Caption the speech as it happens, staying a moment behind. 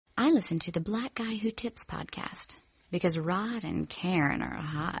I listen to the Black Guy Who Tips podcast because Rod and Karen are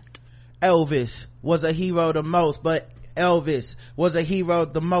hot. Elvis was a hero the most, but Elvis was a hero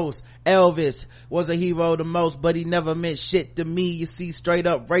the most. Elvis was a hero the most, but he never meant shit to me. You see, straight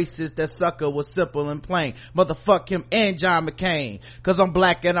up racist, that sucker was simple and plain. Motherfuck him and John McCain. Cause I'm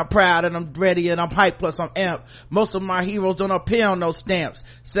black and I'm proud and I'm ready and I'm hype plus I'm amp. Most of my heroes don't appear on no stamps.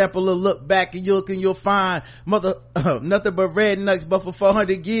 Sample a look back and you'll find nothing but red nuts, but for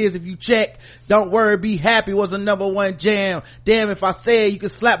 400 years if you check, don't worry, be happy was a #1 jam. Damn, if I said you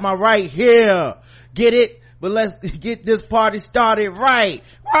could slap my right here. Get it? But let's get this party started right.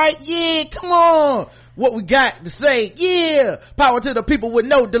 Yeah, come on. What we got to say? Yeah. Power to the people with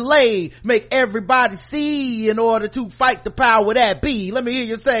no delay. Make everybody see in order to fight the power that be. Let me hear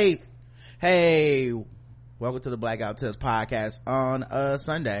you say, hey, welcome to the Blackout Test podcast on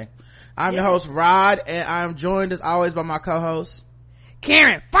Sunday. I'm your host, Rod, and I'm joined as always by my co-host,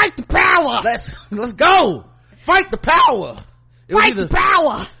 Karen. Fight the power. Let's go. Fight the power. Fight the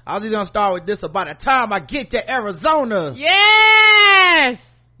power. I was either gonna start with this by the time I get to Arizona.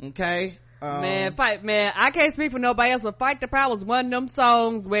 Yes. Okay. Man, I can't speak for nobody else, but Fight the Power was one of them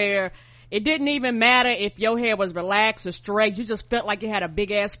songs where it didn't even matter if your hair was relaxed or straight. You just felt like you had a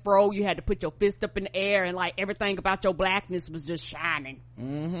big ass fro. You had to put your fist up in the air, and like everything about your blackness was just shining.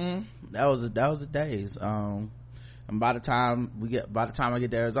 That was the days. And by the time I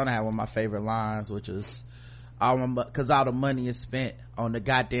get to Arizona, I had one of my favorite lines, which is, cause all the money is spent on the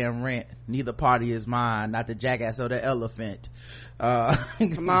goddamn rent. Neither party is mine, not the jackass or the elephant.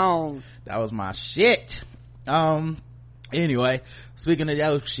 Come on. That was my shit. Anyway, speaking of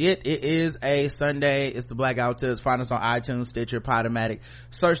that shit, it is a Sunday. It's the Blackout Tips. Find us on iTunes, Stitcher, Podomatic.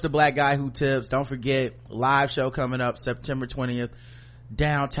 Search the Black Guy Who Tips. Don't forget, live show coming up September 20th,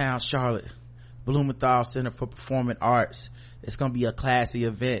 downtown Charlotte, Blumenthal Center for Performing Arts. It's gonna be a classy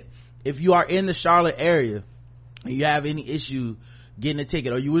event. If you are in the Charlotte area, you have any issue getting a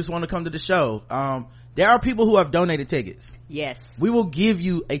ticket, or you just want to come to the show, there are people who have donated tickets. Yes, we will give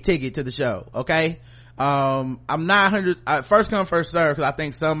you a ticket to the show. Okay. I'm not 100 first come first serve, because I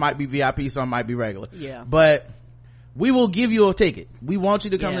think some might be VIP, some might be regular. Yeah, but we will give you a ticket. We want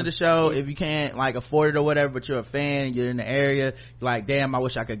you to come to the show. If you can't like afford it or whatever, but you're a fan and you're in the area, you're like, damn, I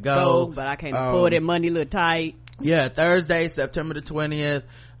wish I could go, but I can't afford it. Money a little tight. Yeah, Thursday, September the 20th.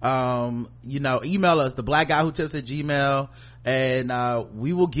 Email us, the black guy who tips at gmail, and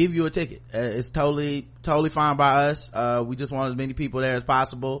we will give you a ticket. It's totally fine by us. We just want as many people there as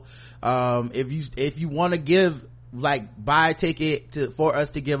possible. If you want to give, like, buy a ticket for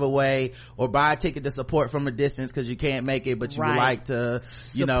us to give away, or buy a ticket to support from a distance because you can't make it but you would like to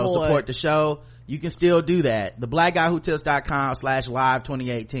support the show, you can still do that. The blackguywhotips.com/live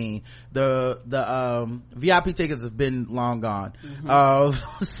 2018. The VIP tickets have been long gone.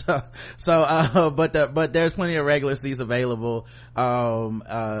 But there's plenty of regular seats available.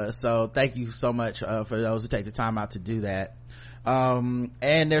 So thank you so much for those who take the time out to do that. And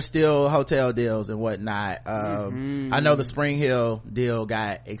there's still hotel deals and whatnot. I know the Spring Hill deal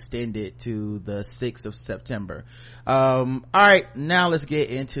got extended to the 6th of September. All right, now let's get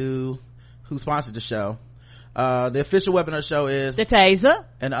into who sponsored the show. The official weapon of the show is the taser,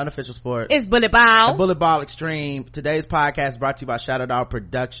 and the unofficial sport is bullet ball. Bullet Ball Extreme. Today's podcast is brought to you by Shadow Dog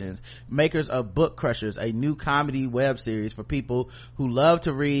Productions, makers of Book Crushers, a new comedy web series for people who love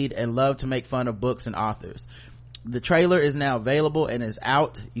to read and love to make fun of books and authors. The trailer is now available and is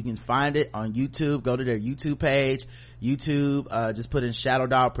out. You can find it on YouTube. Go to their YouTube page. Just put in Shadow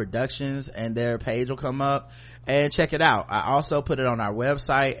Dog Productions and their page will come up, and check it out. I also put it on our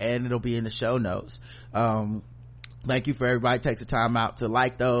website and it'll be in the show notes. Thank you for everybody who takes the time out to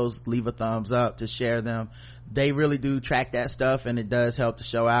like those, leave a thumbs up, to share them. They really do track that stuff, and it does help the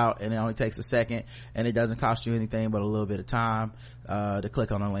show out, and it only takes a second, and it doesn't cost you anything but a little bit of time to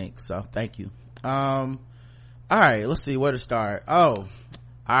click on a link. So thank you. All right, let's see where to start. I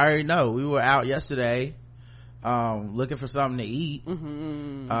already know we were out yesterday looking for something to eat,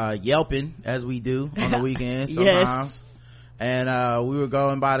 yelping as we do on the weekends sometimes. Yes. And we were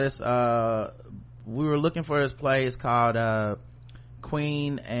going by this we were looking for this place called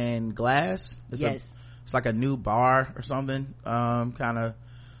Queen and Glass. It's like a new bar or something, kind of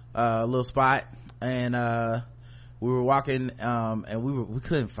a little spot, and we were walking and we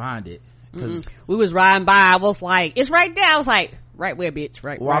couldn't find it. We was riding by. I was like, it's right there. I was like, right where, bitch?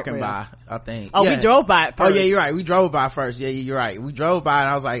 Walking by, I think. We drove by it first. Oh yeah, you're right, we drove by first. Yeah, you're right, we drove by and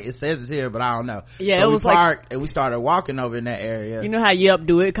I was like, it says it's here but I don't know. Yeah, so it was we parked and we started walking over in that area. You know how Yelp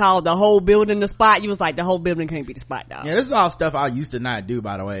do it, called the whole building the spot. You was like, the whole building can't be the spot, dog. Yeah, this is all stuff I used to not do,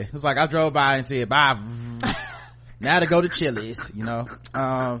 by the way. It's like I drove by and said bye now to go to Chili's, you know.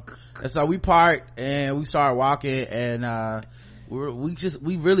 And so we parked and we started walking, and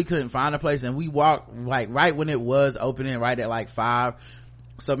we really couldn't find a place, and we walked like right when it was opening, right at like 5.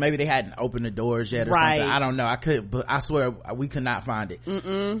 So maybe they hadn't opened the doors yet or something. I don't know. I could, but I swear we could not find it.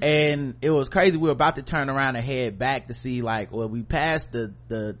 Mm-mm. And it was crazy. We were about to turn around and head back to see, like, well, we passed the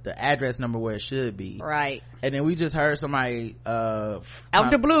address number where it should be. Right. And then we just heard somebody, out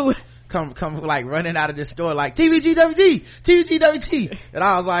the blue. come like running out of the store like TVGWT. And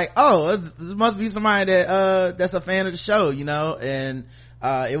I was like, oh, this must be somebody that's a fan of the show, you know. And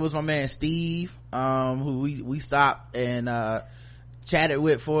it was my man Steve, who we stopped and chatted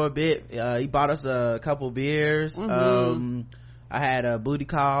with for a bit. He bought us a couple beers. Mm-hmm. I had a booty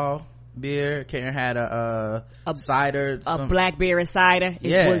call beer. Karen had a cider, a blackberry cider.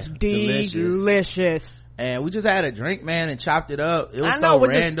 It was delicious. And we just had a drink, man, and chopped it up. It was we're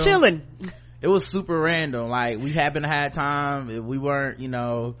random. Just chilling. It was super random. Like, we happened to have time. We weren't, you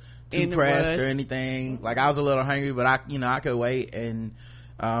know, too pressed or anything. Like, I was a little hungry, but I could wait. And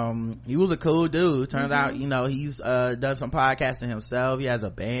he was a cool dude. Turns out, you know, he's done some podcasting himself. He has a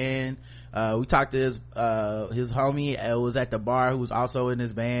band. We talked to his homie was at the bar, who was also in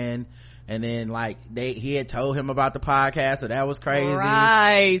his band. And then like he had told him about the podcast, so that was crazy,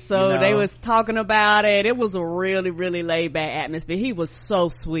 right? So you know? They was talking about it. It was a really, really laid back atmosphere. He was so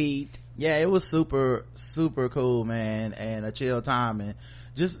sweet. Yeah, it was super, super cool, man, and a chill time. And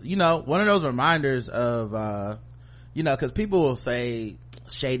just, you know, one of those reminders of you know, because people will say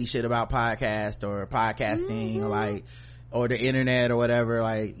shady shit about podcast or podcasting, like, or the internet or whatever,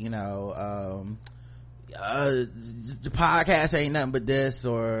 like, you know, the podcast ain't nothing but this,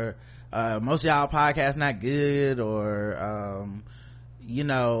 or most of y'all podcasts not good, or you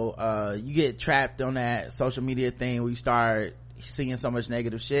know, you get trapped on that social media thing where you start seeing so much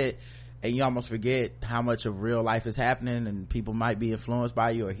negative shit and you almost forget how much of real life is happening, and people might be influenced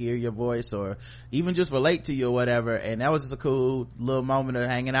by you or hear your voice or even just relate to you or whatever. And that was just a cool little moment of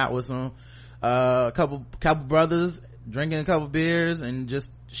hanging out with some couple brothers, drinking a couple beers and just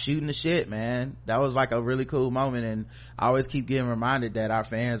shooting the shit, man. That was like a really cool moment, and I always keep getting reminded that our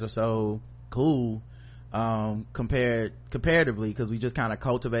fans are so cool comparatively, because we just kind of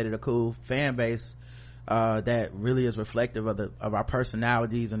cultivated a cool fan base that really is reflective of our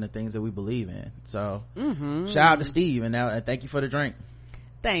personalities and the things that we believe in. So shout out to Steve, and thank you for the drink.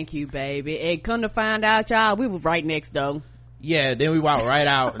 Thank you, baby. And come to find out, y'all, we were right next door. Yeah, then we walked right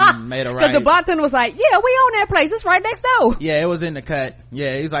out and made a right. Because the bartender was like, yeah, we own that place, it's right next door. Yeah, it was in the cut.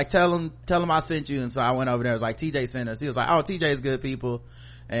 Yeah, he's like, tell him I sent you. And so I went over there. It was like, TJ sent us. He was like, oh, TJ's good people.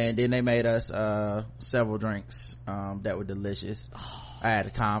 And then they made us several drinks that were delicious. I had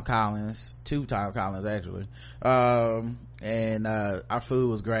two Tom Collins actually, and our food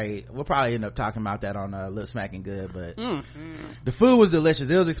was great. We'll probably end up talking about that on Lip Smacking Good, but the food was delicious.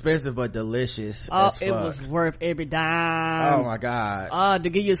 It was expensive but delicious. It was worth every dime. Oh my god. To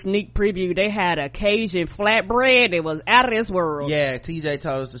give you a sneak preview, they had a Cajun flatbread that was out of this world. Yeah, TJ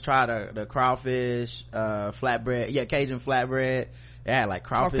told us to try the crawfish flatbread. Yeah, Cajun flatbread. It had like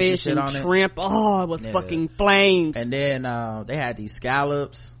crawfish and shit on it. Shrimp. Oh, it was fucking flames. And then they had these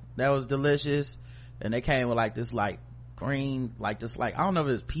scallops that was delicious, and they came with like this like green, like this, like, I don't know if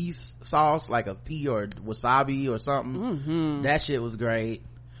it's pea sauce, like a pea or wasabi or something. That shit was great.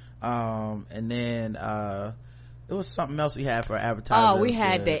 And then it was something else we had for advertising. We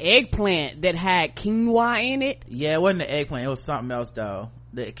had the eggplant that had quinoa in it. Yeah, it wasn't the eggplant, it was something else though.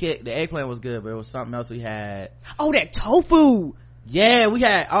 The eggplant was good, but it was something else we had. Oh, that tofu. Yeah, we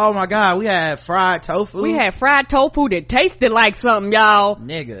had fried tofu. We had fried tofu that tasted like something, y'all.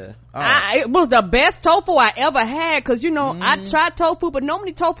 Nigga. It was the best tofu I ever had, because, you know, I tried tofu, but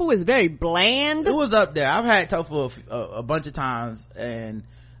normally tofu is very bland. It was up there. I've had tofu a bunch of times, and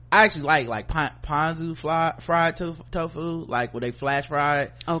I actually like ponzu fried tofu, like where they flash fry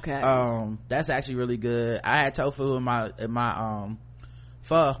it. Okay. That's actually really good. I had tofu in my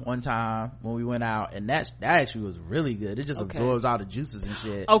pho one time when we went out, and that actually was really good. It just absorbs all the juices and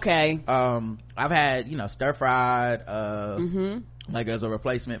shit. Okay. I've had, you know, stir fried like as a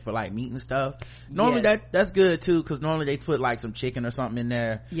replacement for like meat and stuff. Normally that's good too, because normally they put like some chicken or something in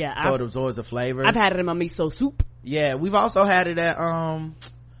there, so it absorbs the flavor. I've had it in my miso soup. Yeah, we've also had it at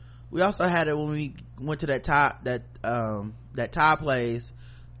we also had it when we went to that Thai place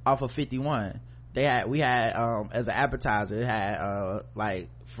off of 51. We had as an appetizer, it had like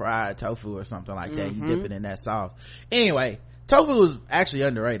fried tofu or something like that. You dip it in that sauce. Anyway, tofu is actually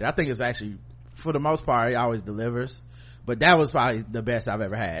underrated. I think it's actually, for the most part, it always delivers. but that was probably the best I've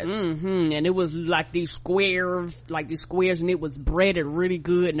ever had. And it was like these squares, and it was breaded really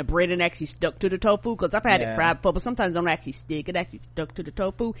good, and the breading actually stuck to the tofu, because I've had it fried before, but sometimes it don't actually stick. It actually stuck to the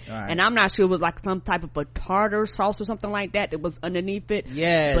tofu. Right. And I'm not sure it was like some type of a tartar sauce or something like that was underneath it.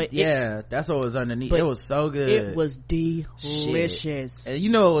 That's what was underneath. It was so good. It was delicious. And you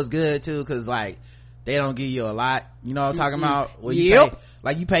know it was good too, because like they don't give you a lot, you know what I'm talking about? Well,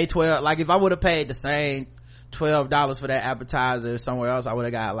 you pay 12, like if I would have paid the same $12 for that appetizer somewhere else, I would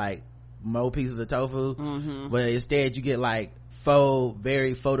have got like more pieces of tofu. But instead you get like 4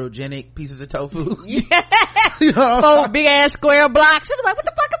 very photogenic pieces of tofu. You know? 4 big ass square blocks. She was like, what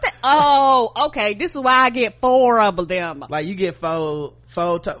the fuck is that? Oh, okay, this is why I get 4 of them. Like you get 4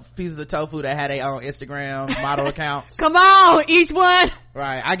 pieces of tofu that had their own Instagram model accounts. Come on, each one.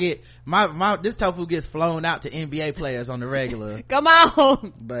 Right, I get my this tofu gets flown out to NBA players on the regular. Come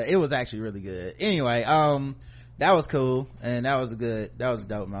on. But it was actually really good. Anyway, that was cool, and that was a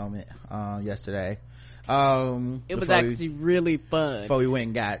dope moment yesterday. It was actually really fun. Before we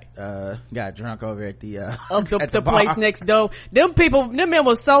went and got drunk over at the at the place next door. Them men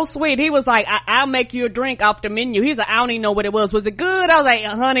was so sweet. He was like, I'll make you a drink off the menu. He's like, I don't even know what it was. Was it good? I was like,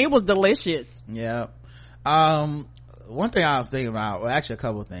 honey, it was delicious. Yeah. One thing I was thinking about, well, actually a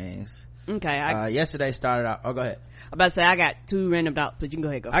couple things. Okay. Yesterday started out, go ahead. I'm about to say, I got 2 random thoughts, but you can go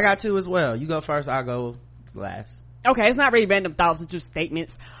ahead, go. I got 2 as well. You go first, I'll go last. Okay, it's not really random thoughts, it's just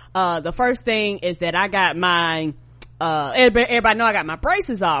statements. The first thing is that I got my everybody know I got my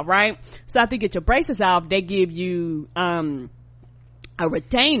braces off, right? So after you get your braces off, they give you a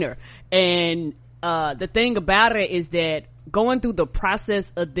retainer, and the thing about it is that going through the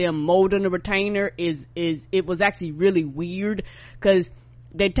process of them molding the retainer it was actually really weird, because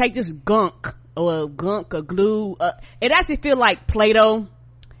they take this gunk or glue, it actually feel like Play-Doh,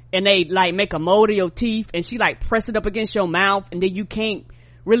 and they like make a mold of your teeth, and she like press it up against your mouth, and then you can't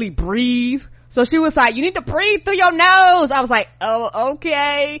really breathe. So she was like, you need to breathe through your nose. I was like, oh,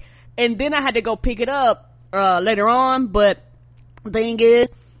 okay. And then I had to go pick it up later on, but the thing is,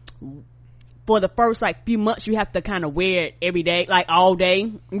 for the first like few months you have to kind of wear it every day, like all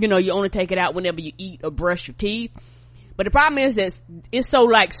day. You know, you only take it out whenever you eat or brush your teeth. But the problem is that it's so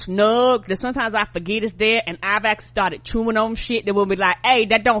like snug that sometimes I forget it's there, and I've actually started chewing on shit that will be like, hey,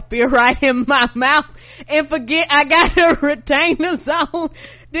 that don't feel right in my mouth, and forget I got the retainers on.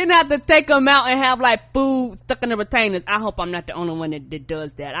 Then I have to take them out and have like food stuck in the retainers. I hope I'm not the only one that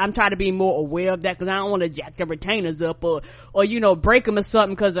does that. I'm trying to be more aware of that, because I don't want to jack the retainers up or you know, break them or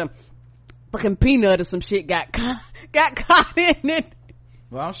something because a fucking peanut or some shit got caught in it.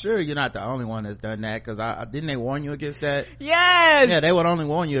 Well, I'm sure you're not the only one that's done that, because didn't they warn you against that? Yes. Yeah, they would only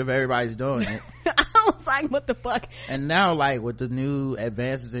warn you if everybody's doing it. I was like, what the fuck? And now, like, with the new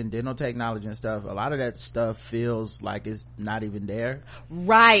advances in dental technology and stuff, a lot of that stuff feels like it's not even there.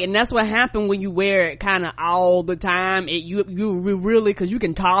 Right, and that's what happened when you wear it kind of all the time. You really, because you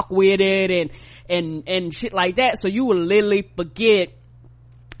can talk with it and shit like that, so you will literally forget,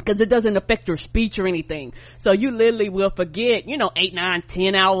 because it doesn't affect your speech or anything. So you literally will forget, 8, 9,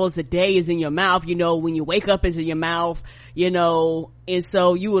 10 hours a day is in your mouth, when you wake up it's in your mouth, and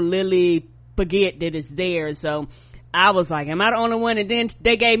so you will literally forget that it's there. So I was like, am I the only one? And then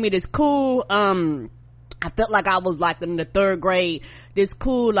they gave me this cool, I felt like I was like in the 3rd grade, this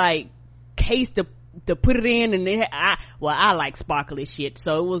cool like case to put it in, and I like sparkly shit.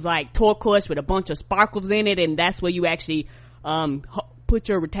 So it was like turquoise with a bunch of sparkles in it, and that's where you actually, put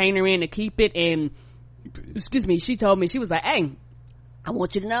your retainer in to keep it. And she told me, she was like, hey, I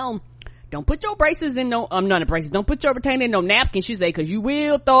want you to know, don't put your braces in don't put your retainer in no napkin. She said, because you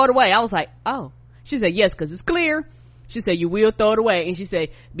will throw it away. I was like, oh. She said, yes, because it's clear. She said, you will throw it away. And she said,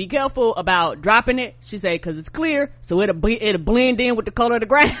 be careful about dropping it. She said, because it's clear, so it'll blend in with the color of the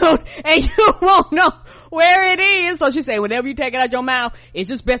ground and you won't know where it is. So she said, whenever you take it out your mouth, it's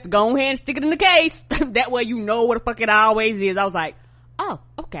just best to go ahead and stick it in the case. That way you know where the fuck it always is. I was like, oh,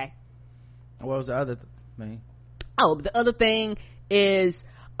 okay. What was the other thing? Oh, the other thing is,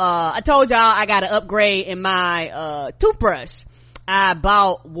 I told y'all I got an upgrade in my toothbrush. I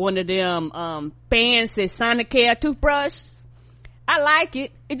bought one of them fancy Sonicare toothbrushes. I like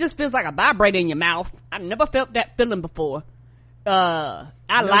it. It just feels like a vibrator in your mouth. I've never felt that feeling before. You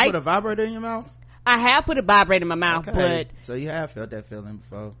put a vibrator in your mouth? I have put a vibrator in my mouth, okay. But so you have felt that feeling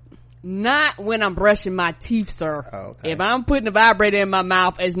before? Not when I'm brushing my teeth, sir. Oh, okay. If I'm putting a vibrator in my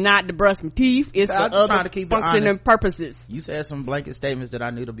mouth, it's not to brush my teeth. It's for other functioning purposes. You said some blanket statements that I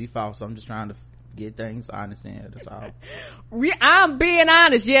knew to be false, so I'm just trying to get things. I understand. That's all. I'm being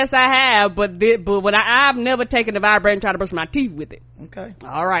honest. Yes, I have, but when I've never taken the vibrator and tried to brush my teeth with it. Okay.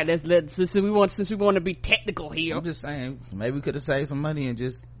 All right. Since we want to be technical here. I'm just saying, maybe we could have saved some money and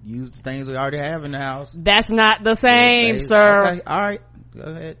just used the things we already have in the house. That's not the same, sir. Okay. All right. Go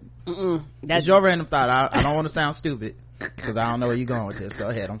ahead. That's your random thought. I don't want to sound stupid because I don't know where you're going with this. Go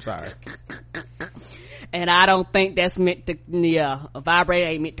ahead. I'm sorry. And I don't think that's meant to, a vibrator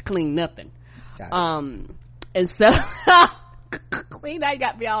ain't meant to clean nothing. And so, see, now you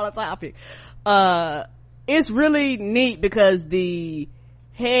got me all the topic. It's really neat because the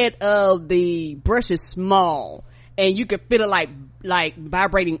head of the brush is small and you can feel it like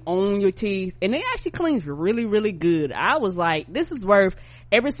vibrating on your teeth, and it actually cleans really, really good. I was like, this is worth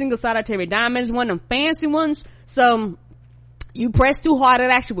every single solitary dime. It's one of them fancy ones, so you press too hard,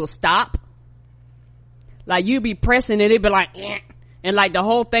 it actually will stop. Like, you be pressing it, it'd be like, eh. And like the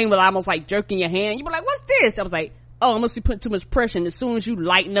whole thing will almost like jerking your hand. You be like, what's this? I was like, oh, I must be putting too much pressure, and as soon as you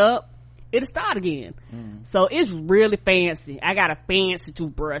lighten up, it'll start again. So it's really fancy. I got a fancy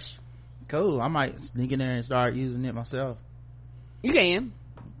toothbrush. Cool. I might sneak in there and start using it myself. You can.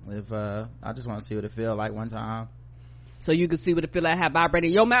 If I just want to see what it feel like one time. So you can see what it feel like have vibrator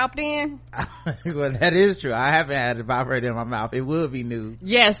in your mouth then? Well, that is true. I haven't had it vibrate in my mouth. It will be new.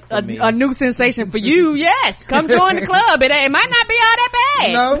 Yes, a new sensation for you. Yes, come join the club. It might not be all that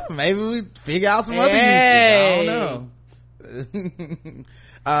bad. No, maybe we figure out some other uses. I don't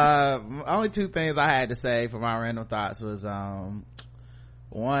know. Only two things I had to say for my random thoughts was one,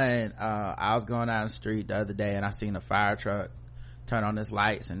 I was going down the street the other day and I seen a fire truck turn on its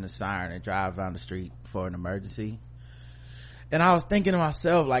lights and the siren and drive down the street for an emergency. And I was thinking to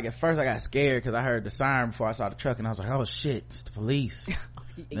myself, like, at first I got scared because I heard the siren before I saw the truck, and I was like, oh shit, it's the police.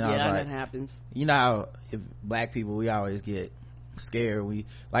 That happens. You know how if black people, we always get scared. We,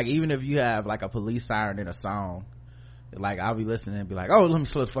 like, even if you have like a police siren in a song, like, I'll be listening and be like, oh, let me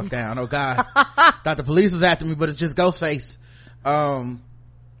slow the fuck down. Oh god, thought the police was after me, but it's just Ghostface. And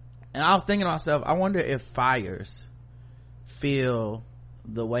I was thinking to myself, I wonder if fires feel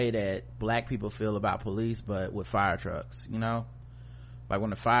the way that black people feel about police, but with fire trucks, you know, like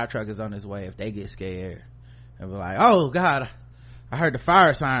when the fire truck is on its way, if they get scared and be like, oh god, I heard the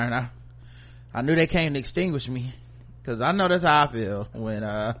fire siren, I knew they came to extinguish me, because I know that's how I feel when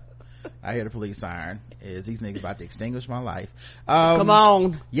I hear the police siren, is these niggas about to extinguish my life. Come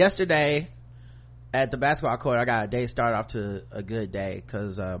on. Yesterday at the basketball court, I got a day started off to a good day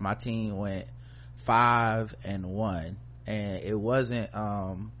because my team went 5-1, and it wasn't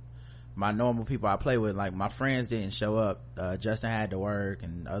my normal people I play with. Like, my friends didn't show up. Justin had to work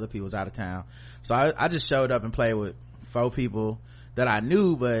and other people was out of town, so I just showed up and played with 4 people that I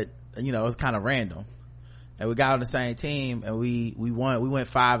knew, but you know, it was kind of random, and we got on the same team and we won. We went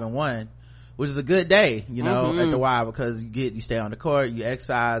 5-1, which is a good day, you know, at the Y, because you stay on the court, you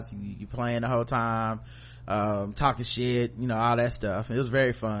exercise, you playing the whole time, talking shit, you know, all that stuff. It was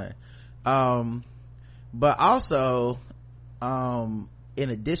very fun. But also, in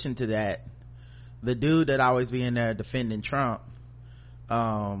addition to that, the dude that always be in there defending Trump,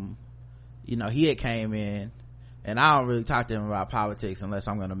 you know, he had came in, and I don't really talk to him about politics unless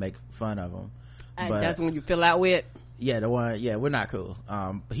I'm gonna make fun of him. But that's when you fill out with. Yeah, we're not cool.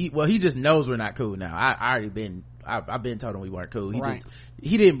 He just knows we're not cool now. I've been told him we weren't cool.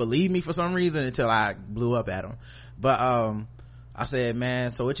 He didn't believe me for some reason until I blew up at him. But I said,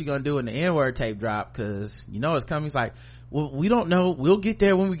 man, so what you gonna do when the N-word tape drop, because you know it's coming? He's like, well, we don't know, we'll get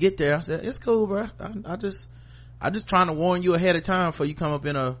there when we get there. I said, it's cool, bro. I just trying to warn you ahead of time before you come up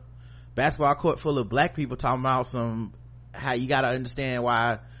in a basketball court full of black people talking about how you gotta understand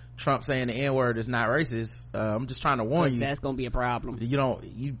why Trump saying the N-word is not racist. I'm just trying to warn you, that's gonna be a problem.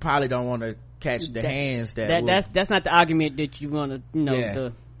 You probably don't want to catch the hands that's not the argument that you want to, you know. Yeah.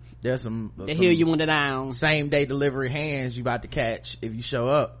 There's some hill you want to down, same day delivery hands you about to catch if you show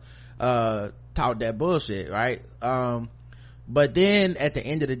up talk that bullshit, right? But then at the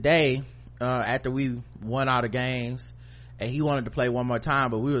end of the day, after we won all the games, and he wanted to play one more time,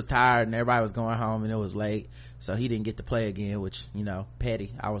 but we was tired and everybody was going home and it was late, so he didn't get to play again, which, you know,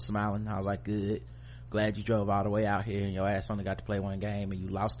 petty. I was smiling. I was like, good, glad you drove all the way out here and your ass only got to play one game and you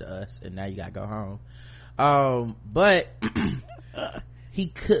lost to us and now you gotta go home. But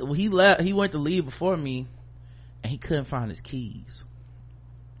he went to leave before me and he couldn't find his keys,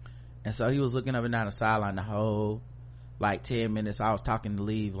 and so he was looking up and down the sideline the whole like 10 minutes. I was talking to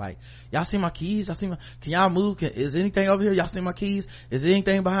leave, like, y'all see my keys? Can y'all move? Is anything over here? Y'all see my keys? Is there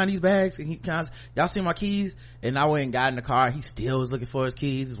anything behind these bags? Y'all see my keys? And I went and got in the car. He still was looking for his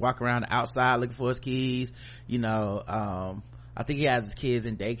keys. He's walking around the outside looking for his keys, you know. I think he has his kids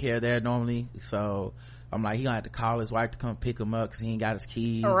in daycare there normally, so I'm like, he gonna have to call his wife to come pick him up because he ain't got his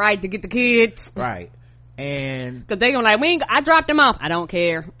keys. All right, to get the kids. Right. And because they gonna like, I dropped him off. I don't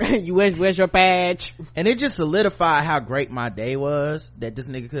care. Where's your badge? And it just solidified how great my day was, that this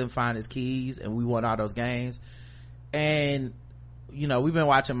nigga couldn't find his keys and we won all those games. And you know, we've been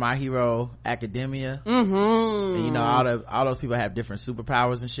watching My Hero Academia. And, you know, all those people have different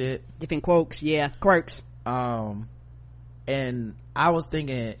superpowers and shit, different quirks. And I was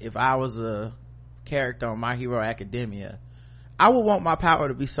thinking, if I was a character on My Hero Academia, I would want my power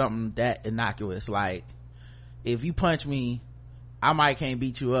to be something that innocuous, like, if you punch me, I might can't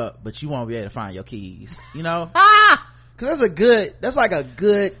beat you up, but you won't be able to find your keys, you know? Cause that's like a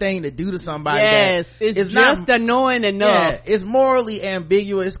good thing to do to somebody. Yes, it's just not annoying enough. Yeah, it's morally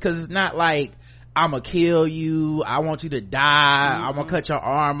ambiguous, cause it's not like, I'm gonna kill you, I want you to die, I'm gonna cut your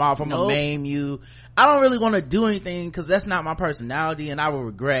arm off, I'm gonna maim you. I don't really want to do anything, cause that's not my personality, and I will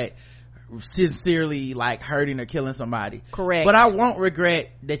regret sincerely like hurting or killing somebody. Correct. But I won't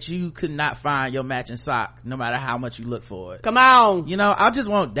regret that you could not find your matching sock no matter how much you look for it. Come on. You know, I just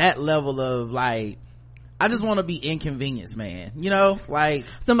want that level of like, I just want to be Inconvenience Man, you know, like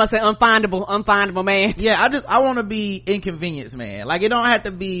somebody say unfindable man. Yeah, I want to be Inconvenience Man. Like, it don't have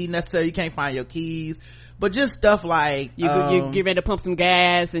to be necessarily you can't find your keys, but just stuff like you get ready to pump some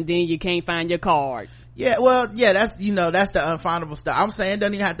gas and then you can't find your card. Yeah, well, yeah, that's, you know, that's the unfindable stuff. I'm saying it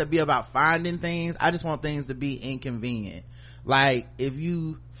doesn't even have to be about finding things. I just want things to be inconvenient. Like, if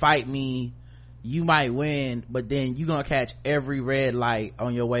you fight me, you might win, but then you gonna catch every red light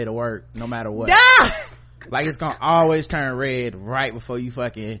on your way to work, no matter what. Like, it's gonna always turn red right before you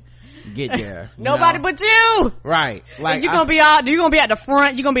fucking get there. Nobody but you. Right. Like, you're gonna be at the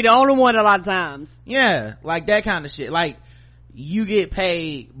front. You're gonna be the only one a lot of times. Yeah, like that kind of shit. Like, you get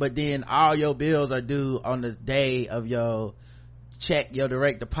paid, but then all your bills are due on the day of your check, your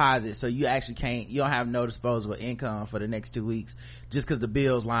direct deposit, so you actually you don't have no disposable income for the next 2 weeks just because the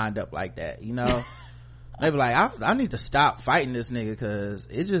bills lined up like that, you know. They be like, I need to stop fighting this nigga, because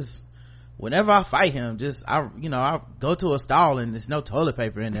it just, whenever I fight him, I go to a stall and there's no toilet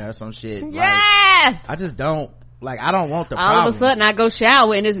paper in there or some shit. Yes! Like, I just don't, like, I don't want the all problem. Of a sudden I go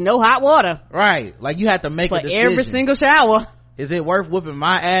shower and there's no hot water. Right. Like, you have to make a decision. For every single shower. Is it worth whooping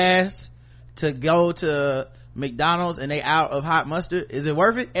my ass to go to McDonald's and they out of hot mustard? Is it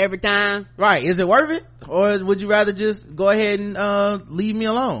worth it? Every time. Right. Is it worth it? Or would you rather just go ahead and leave me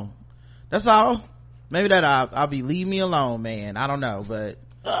alone? That's all. Maybe that I'll be leave me alone, man. I don't know, but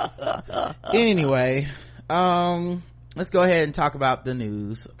anyway, let's go ahead and talk about the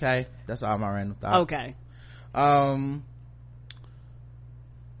news. Okay, that's all my random thoughts. Okay.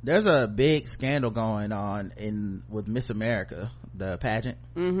 There's a big scandal going on with Miss America, the pageant.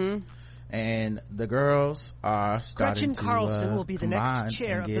 And the girls are starting Gretchen Carlson will be the next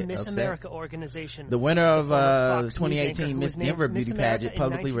chair of the Miss America organization. The winner of the 2018 Miss Denver beauty pageant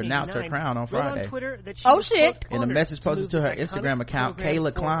publicly renounced her crown on Friday. Shit. In a message posted to her Instagram account,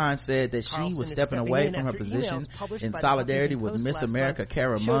 Kayla Klein said that she was stepping away from her position in solidarity with Miss America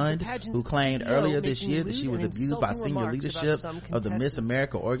Kara Mund, who claimed earlier this year that she was abused by senior leadership of the Miss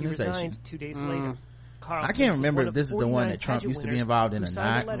America organization. 2 days later. I can't remember if this is the one that Trump used to be involved in or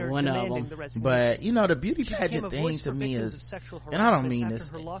not. One of them. But, you know, the beauty pageant thing to me is, and I don't mean this,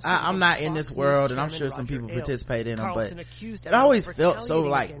 I'm not in this world, and I'm sure some people participate in them, but it always felt so,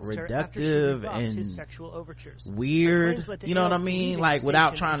 like, reductive and weird, you know what I mean? Like,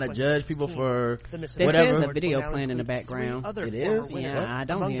 without trying to judge people for whatever. There's a video playing in the background. It is? Yeah, I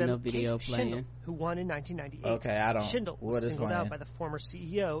don't hear no video playing. Who won in 1998. Okay, I don't. Schindel was singled playing? out by the former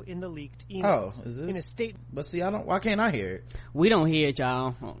CEO in the leaked emails. Oh, is this? In a state. But see, why can't I hear it? We don't hear it,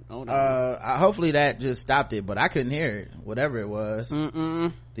 y'all. Hold on. Hopefully that just stopped it, but I couldn't hear it, whatever it was.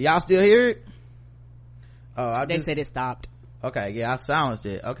 Do y'all still hear it? Oh, they said it stopped. Okay, yeah, I silenced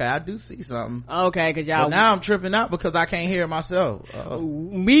it. Okay, I do see something. Okay, cause y'all. But now I'm tripping out because I can't hear it myself.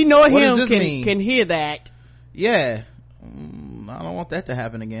 Me nor him can hear that. Yeah. I don't want that to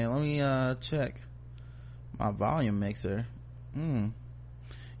happen again. Let me check my volume mixer.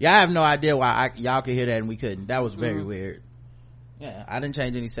 Yeah, I have no idea why y'all could hear that and we couldn't. That was very weird. Yeah, I didn't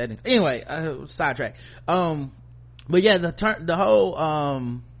change any settings. Anyway, sidetrack. But yeah, the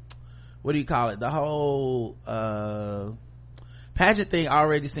whole what do you call it? The whole pageant thing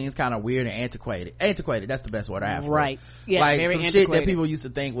already seems kind of weird and antiquated. That's the best word I have for it. Right. Yeah, like very some antiquated. shit that people used to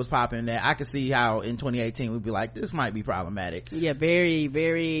think was popping that I could see how in 2018 we'd be like, this might be problematic. Yeah, very,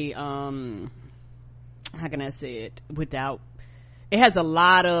 very how can I say it without, it has a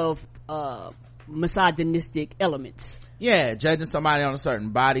lot of misogynistic elements. Yeah, judging somebody on a certain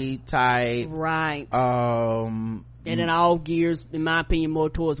body type. Right. And it all gears, in my opinion, more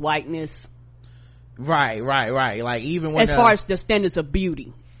towards whiteness. Right. Like, even when as far as the standards of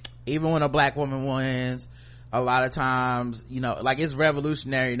beauty, even when a black woman wins, a lot of times, you know, like, it's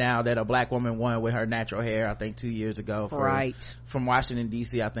revolutionary now that a black woman won with her natural hair, I think 2 years ago, from Washington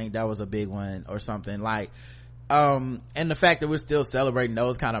DC. I think that was a big one or something. Like, and the fact that we're still celebrating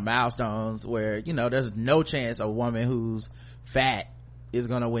those kind of milestones where, you know, there's no chance a woman who's fat is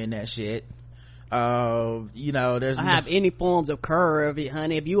gonna win that shit. You know, have any forms of curve,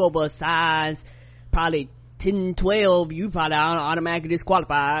 honey. If you over a size probably 10, 12, you probably automatically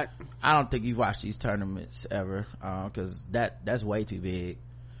disqualified. I don't think you've watched these tournaments ever, cause that's way too big.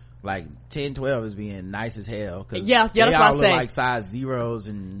 Like 10, 12 is being nice as hell. Cause that's what I say. Like size zeros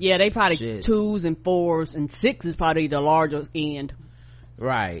and they probably shit. 2s and 4s and 6 is probably the largest end.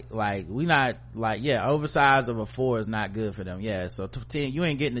 Right, like we not like oversized of a 4 is not good for them. So 10, you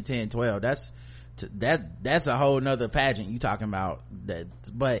ain't getting to 10, 12. That's a whole nother pageant you talking about. That,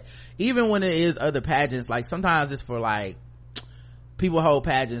 but even when it is other pageants, like sometimes it's for like people hold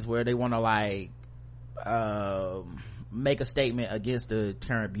pageants where they want to like make a statement against the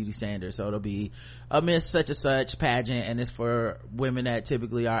current beauty standards. So it'll be a Miss such and such pageant, and it's for women that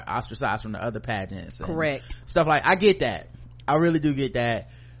typically are ostracized from the other pageants. Correct. Stuff like, I get that. I really do get that.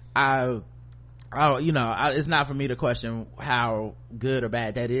 It's not for me to question how good or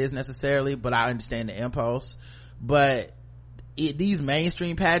bad that is necessarily, but I understand the impulse. But these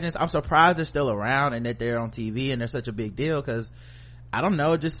mainstream pageants, I'm surprised they're still around and that they're on TV and they're such a big deal, because I don't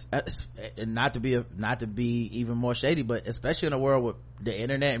know, just not to be even more shady, but especially in a world with the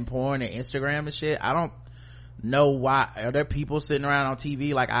internet and porn and Instagram and shit, I don't know why are there people sitting around on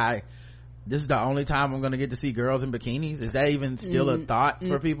TV like, this is the only time I'm going to get to see girls in bikinis. Is that even still a thought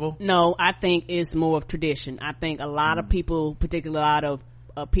for people? No, I think it's more of tradition. I think a lot of people, particularly a lot of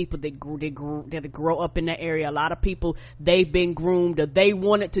people that grow up in that area, a lot of people, they've been groomed, or they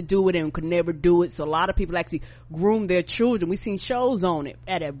wanted to do it and could never do it. So a lot of people actually groom their children. We've seen shows on it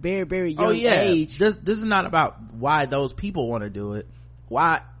at a very, very young age. This is not about why those people want to do it.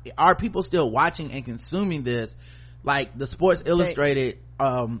 Why are people still watching and consuming this? Like the Sports Illustrated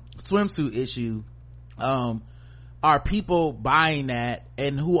swimsuit issue, are people buying that,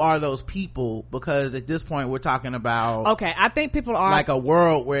 and who are those people? Because at this point we're talking about, I think people are like a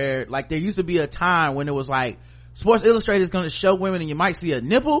world where, like, there used to be a time when it was like Sports Illustrated is going to show women and you might see a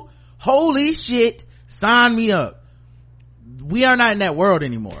nipple. Holy shit, sign me up. We are not in that world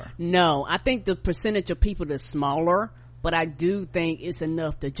anymore. No, I think the percentage of people is smaller, but I do think it's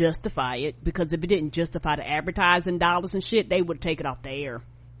enough to justify it, because if it didn't justify the advertising dollars and shit, they would take it off the air.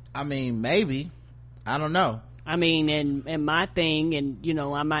 I mean, maybe, I don't know. I mean, and my thing, and you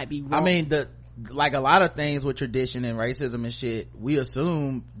know, I might be wrong. I mean, like a lot of things with tradition and racism and shit, we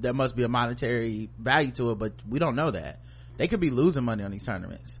assume there must be a monetary value to it, but we don't know that. They could be losing money on these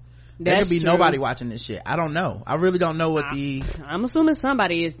tournaments. There could be true. Nobody watching this shit. I don't know. I really don't know what I'm assuming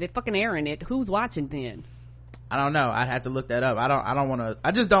somebody is. They're fucking airing it. Who's watching then? I don't know. I'd have to look that up.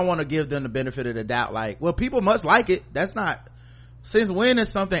 I just don't want to give them the benefit of the doubt. Like, well, people must like it. That's not, since when is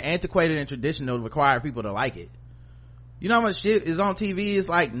something antiquated and traditional require people to like it? You know how much shit is on TV? It's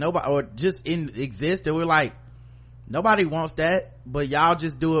like nobody, or just exists, and we're like, nobody wants that, but y'all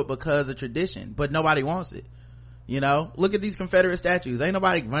just do it because of tradition, but nobody wants it. You know, look at these Confederate statues. Ain't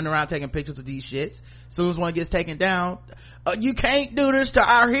nobody running around taking pictures of these shits. As soon as one gets taken down, you can't do this to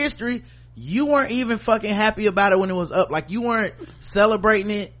our history. You weren't even fucking happy about it when it was up. Like, you weren't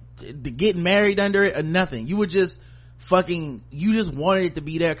celebrating it, getting married under it, or nothing. You were just you just wanted it to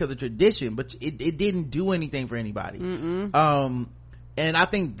be there because of tradition, but it didn't do anything for anybody. And I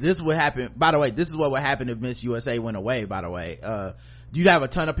think this would happen, by the way, this is what would happen if Miss USA went away, by the way. You'd have a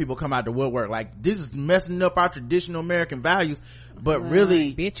ton of people come out to woodwork like, this is messing up our traditional American values, but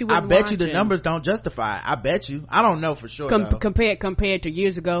really, I bet you the numbers don't justify it. I bet you. I don't know for sure. Compared to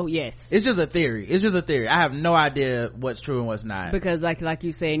years ago, yes. It's just a theory. I have no idea what's true and what's not. Because like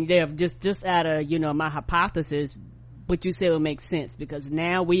you said, just out of, you know, my hypothesis, what you said would make sense, because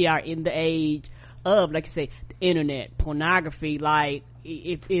now we are in the age of, like you say, the internet, pornography. Like,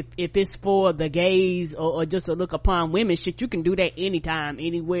 if it's for the gays or just to look upon women, shit, you can do that anytime,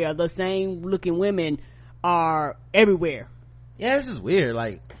 anywhere. The same looking women are everywhere. Yeah, this is weird.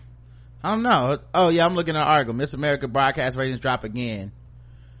 Like, I don't know. Oh yeah, I'm looking at an article. Miss America broadcast ratings drop again,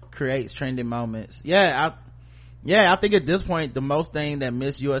 creates trending moments. I think at this point the most thing that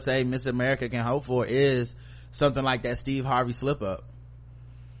Miss USA, Miss America can hope for is something like that Steve Harvey slip up.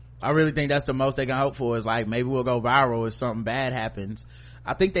 I really think that's the most they can hope for, is like, maybe we'll go viral if something bad happens.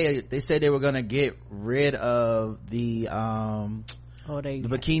 I think they said they were gonna get rid of the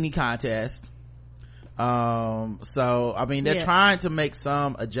bikini contest, So I mean, they're trying to make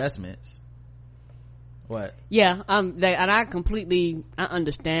some adjustments. What? Yeah, and I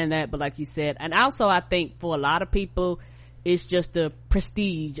understand that, but like you said, and also I think for a lot of people, it's just the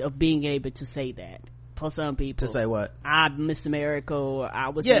prestige of being able to say that. For some people, to say what? I'm Miss America, or I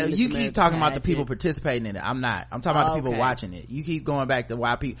was. Yeah, you keep talking about the people participating in it. I'm not. I'm talking about the people watching it. You keep going back to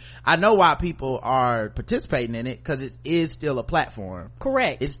why people. I know why people are participating in it, because it is still a platform.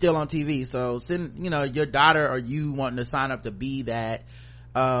 Correct. It's still on TV. So send, your daughter or you wanting to sign up to be that,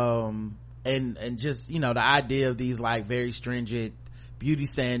 and just the idea of these like very stringent beauty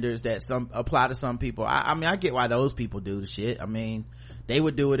standards that some apply to some people. I mean, I get why those people do the shit. I mean, they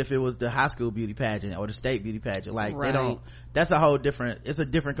would do it if it was the high school beauty pageant or the state beauty pageant. Like, right. They don't, that's it's a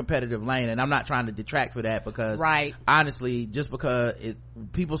different competitive lane, and I'm not trying to detract for that, because honestly, just because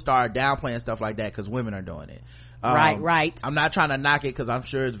people start downplaying stuff like that because women are doing it. Right. I'm not trying to knock it, because I'm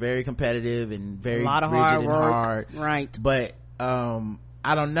sure it's very competitive and very a lot of rigid hard and work. hard. Right. But,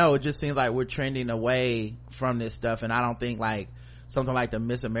 I don't know. It just seems like we're trending away from this stuff, and I don't think like something like the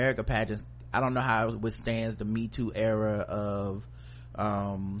Miss America pageants, I don't know how it withstands the Me Too era of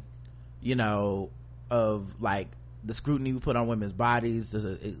of like the scrutiny we put on women's bodies,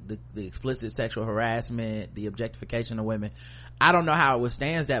 the explicit sexual harassment, the objectification of women. I don't know how it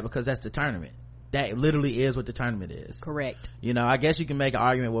withstands that, because that's the tournament. That literally is what the tournament is. Correct. I guess you can make an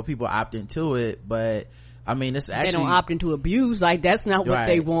argument where people opt into it, but I mean, it's actually, they don't opt into abuse. Like, that's not what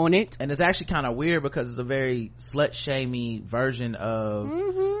they wanted. And it's actually kind of weird, because it's a very slut-shamey version of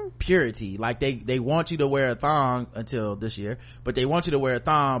purity. Like, they want you to wear a thong until this year, but they want you to wear a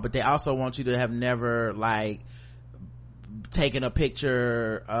thong, but they also want you to have never like taken a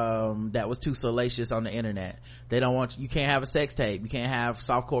picture that was too salacious on the internet. They don't want you can't have a sex tape, you can't have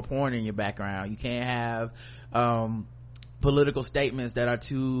softcore porn in your background, you can't have political statements that are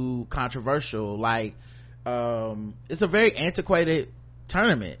too controversial. Like, it's a very antiquated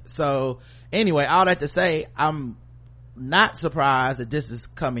tournament. So anyway, all that to say, I'm not surprised that this is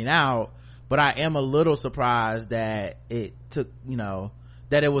coming out, but I am a little surprised that it took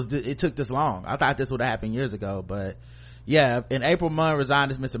it took this long. I thought this would have happened years ago. But yeah, in April, Munn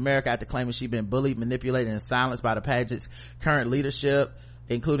resigned as Miss America after claiming she'd been bullied, manipulated, and silenced by the pageant's current leadership,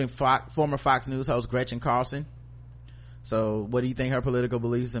 including former Fox News host Gretchen Carlson. So what do you think her political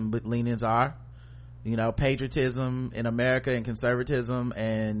beliefs and leanings are? Patriotism in America and conservatism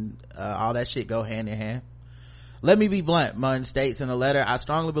and all that shit go hand in hand. Let me be blunt, Munn states in a letter, I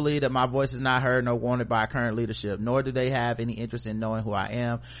strongly believe that my voice is not heard nor wanted by our current leadership, nor do they have any interest in knowing who I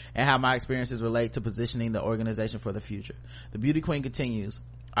am and how my experiences relate to positioning the organization for the future. The beauty queen continues,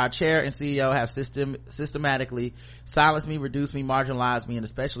 our chair and CEO have systematically silenced me, reduced me, marginalized me, and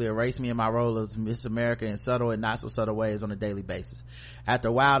especially erased me in my role as Miss America in subtle and not so subtle ways on a daily basis. After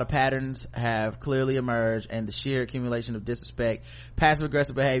a while, the patterns have clearly emerged, and the sheer accumulation of disrespect, passive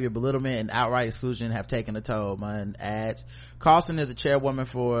aggressive behavior, belittlement, and outright exclusion have taken a toll. Munn adds, Carlson is the chairwoman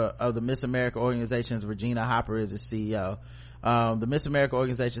of the Miss America organizations. Regina Hopper is its CEO. The Miss America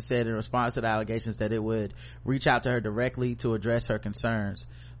organization said in response to the allegations that it would reach out to her directly to address her concerns.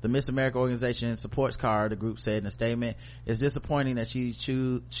 The Miss America organization supports Carr, the group said in a statement. It's disappointing that she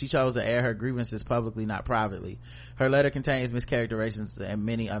chose to air her grievances publicly, not privately. Her letter contains mischaracterizations and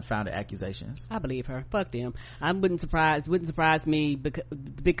many unfounded accusations. I believe her. Fuck them. Wouldn't surprise me,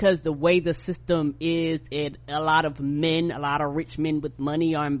 because the way the system is, a lot of rich men with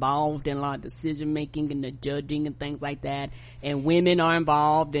money are involved in a lot of decision making and the judging and things like that, and women are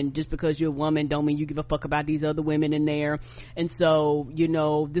involved, and just because you're a woman don't mean you give a fuck about these other women in there. And so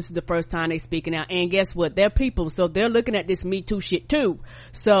this is the first time they speaking out, and guess what, they're people, so they're looking at this Me Too shit too.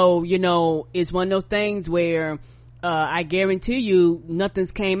 So it's one of those things where I guarantee you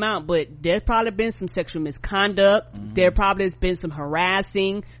nothing's came out, but there's probably been some sexual misconduct. There probably has been some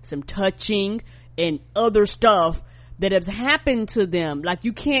harassing, some touching, and other stuff that has happened to them. Like,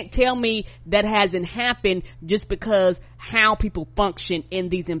 you can't tell me that hasn't happened, just because how people function in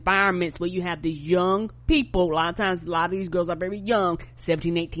these environments where you have these young people. A lot of these girls are very young,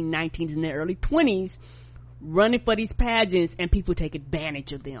 17, 18, 19, in their early 20s, running for these pageants, and people take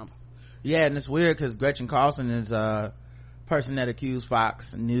advantage of them. Yeah, and it's weird because Gretchen Carlson is a person that accused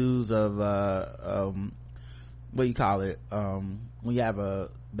Fox News of what do you call it, when you have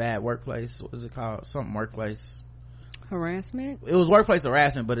a bad workplace, what is it called, something workplace harassment. It was workplace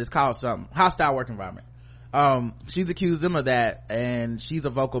harassment, but it's called something, hostile work environment. She's accused them of that, and she's a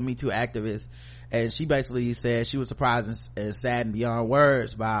vocal Me Too activist, and she basically said she was surprised and saddened beyond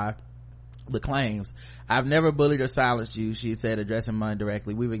words by the claims. I've never bullied or silenced you, she said, addressing Munn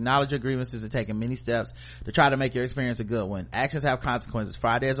directly. We've acknowledged your grievances and taken many steps to try to make your experience a good one. Actions have consequences.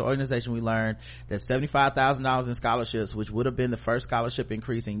 Friday, as an organization, we learned that $75,000 in scholarships, which would have been the first scholarship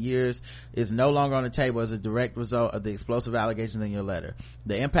increase in years, is no longer on the table as a direct result of the explosive allegations in your letter.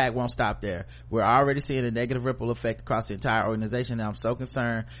 The impact won't stop there. We're already seeing a negative ripple effect across the entire organization, and I'm so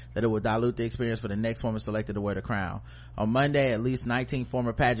concerned that it will dilute the experience for the next woman selected to wear the crown. On Monday, at least 19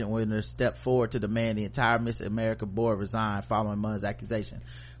 former pageant winners stepped forward to demand the entire Miss America board resign following Munn's accusation.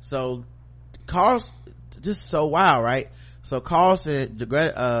 So Carl's just so wild, right? So Carl said,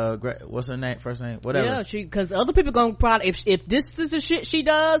 what's her name, first name, whatever. Yeah, because other people gonna probably, if this is the shit she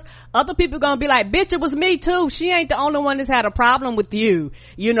does, other people gonna be like, bitch, it was me too. She ain't the only one that's had a problem with you.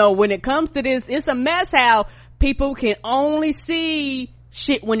 You know, when it comes to this, it's a mess how people can only see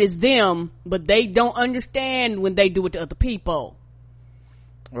shit when it's them, but they don't understand when they do it to other people.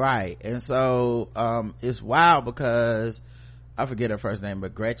 Right. And so it's wild because I forget her first name,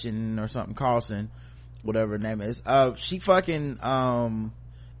 but Gretchen or something Carlson, whatever her name is, she fucking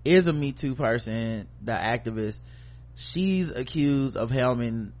is a Me Too person, the activist. She's accused of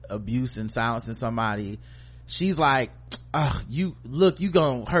helming abuse and silencing somebody. She's like, you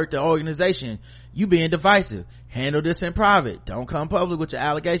gonna hurt the organization, you being divisive, handle this in private, don't come public with your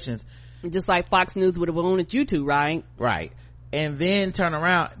allegations. Just like Fox News would have wanted you to, right? And then turn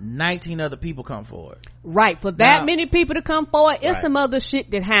around, 19 other people come forward. Right. For that many people to come forward, it's some other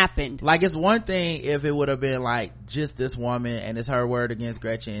shit that happened. Like, it's one thing if it would have been like just this woman and it's her word against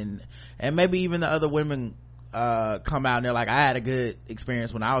Gretchen, and maybe even the other women come out and they're like, I had a good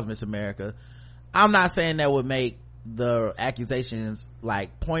experience when I was Miss America. I'm not saying that would make the accusations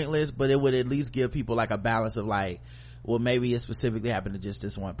like pointless, but it would at least give people like a balance of like, well, maybe it specifically happened to just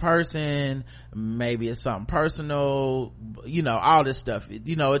this one person, maybe it's something personal, you know, all this stuff,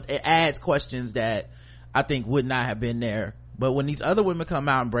 you know, it adds questions that I think would not have been there. But when these other women come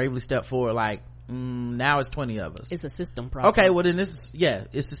out and bravely step forward, like, now it's 20 of us. It's a system problem. Okay, well then it's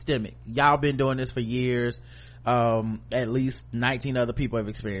systemic. Y'all been doing this for years. At least 19 other people have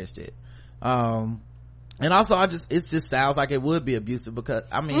experienced it. And also it just sounds like it would be abusive because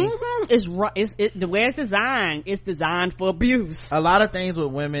I mean it's the way it's designed for abuse. A lot of things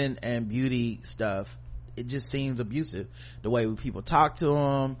with women and beauty stuff, it just seems abusive. The way people talk to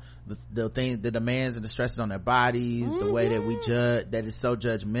them, the things, the demands and the stresses on their bodies, the way that we judge, that it's so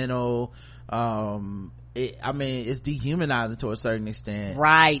judgmental. It's dehumanizing to a certain extent,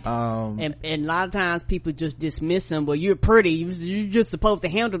 right? And a lot of times people just dismiss them. Well, you're pretty, you're just supposed to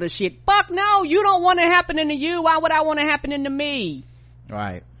handle the shit. Fuck no, you don't want it happening to you. Why would I want it happening to me?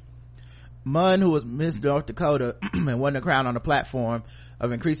 Right. Munn, who was Miss North Dakota and won the crown on the platform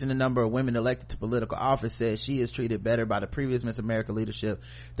of increasing the number of women elected to political office, says she is treated better by the previous Miss America leadership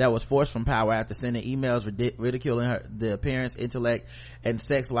that was forced from power after sending emails ridiculing the appearance, intellect, and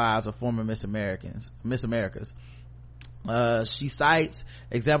sex lives of former Miss Americas. She cites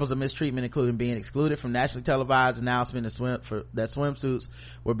examples of mistreatment, including being excluded from nationally televised announcement that swimsuits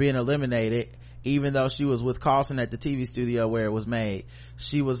were being eliminated, even though she was with Carlson at the TV studio where it was made.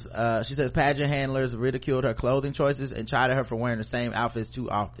 She says pageant handlers ridiculed her clothing choices and chided her for wearing the same outfits too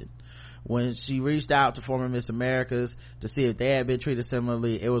often. When she reached out to former Miss Americas to see if they had been treated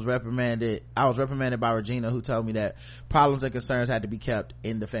similarly, I was reprimanded by Regina, who told me that problems and concerns had to be kept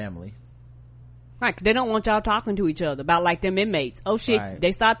in the family. Right, they don't want y'all talking to each other about like them inmates. Oh shit, right.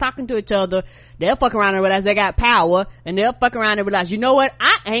 They start talking to each other, they'll fuck around and realize they got power, and they'll fuck around and realize, you know what,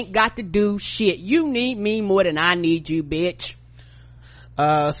 I ain't got to do shit. You need me more than I need you, bitch.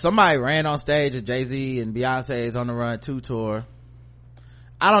 Somebody ran on stage at Jay-Z and Beyonce's On the Run 2 tour.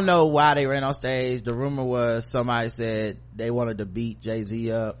 I don't know why they ran on stage. The rumor was somebody said they wanted to beat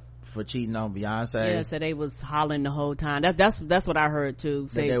Jay-Z up for cheating on Beyonce. Yeah, so they was hollering the whole time. That's what I heard too.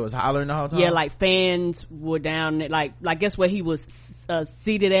 They was hollering the whole time? Yeah, like fans were down, like guess where he was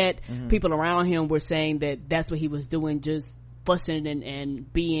seated at, people around him were saying that that's what he was doing, just fussing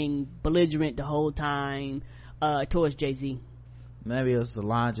and being belligerent the whole time towards Jay-Z. Maybe it was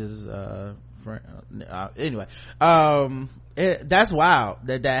Solange's friend. Anyway, that's wild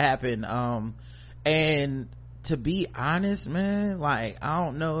that happened. And to be honest, man, like, I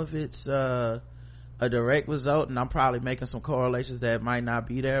don't know if it's a direct result, and I'm probably making some correlations that might not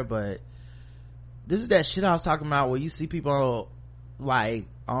be there, but this is that shit I was talking about where you see people like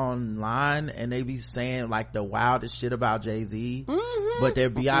online and they be saying like the wildest shit about Jay-Z, but they're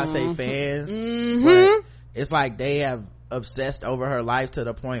Beyonce fans, but it's like they have obsessed over her life to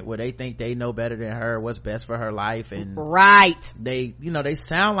the point where they think they know better than her what's best for her life, and right, they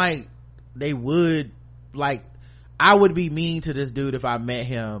sound like they would, like, I would be mean to this dude if I met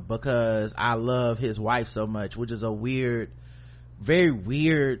him because I love his wife so much, which is a very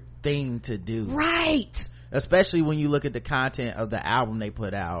weird thing to do. Right. Especially when you look at the content of the album they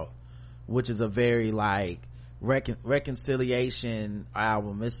put out, which is a very like reconciliation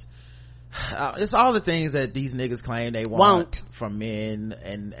album. It's all the things that these niggas claim they want from men,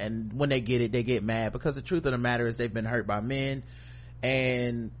 and when they get it, they get mad, because the truth of the matter is they've been hurt by men,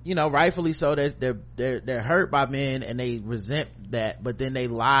 and rightfully so. They're hurt by men and they resent that, but then they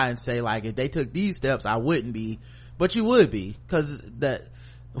lie and say like, if they took these steps I wouldn't be, but you would be, because that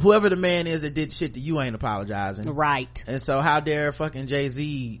whoever the man is that did shit to you ain't apologizing, right? And so how dare fucking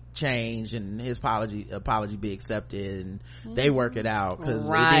Jay-Z change and his apology be accepted, and they work it out, because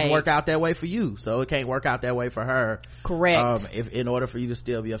it didn't work out that way for you, so it can't work out that way for her, correct? If in order for you to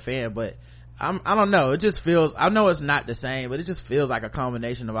still be a fan. But I don't know, it just feels, I know it's not the same, but it just feels like a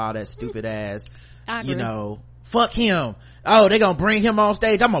combination of all that stupid ass, fuck him, oh they gonna bring him on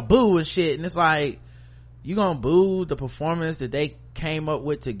stage, I'm gonna boo and shit, and it's like, you gonna boo the performance that they came up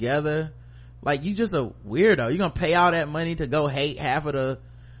with together? Like, you just a weirdo. You gonna pay all that money to go hate half of the,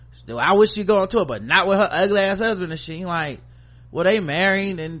 I wish she'd go on tour, but not with her ugly ass husband and shit. Like, well, they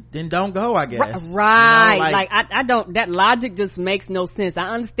married, and then don't go, I guess. Right. Like I don't, that logic just makes no sense. I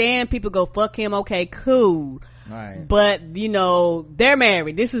understand people go fuck him, okay, cool, right, but they're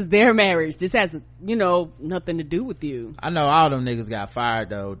married. This is their marriage. This has nothing to do with you. I know all them niggas got fired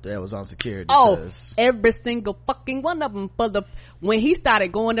though that was on security. Every single fucking one of them, when he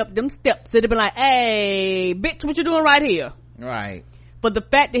started going up them steps, it'd have been like, hey bitch, what you doing right here? Right. But the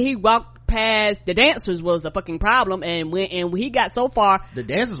fact that he walked past the dancers was the fucking problem, and when he got so far, the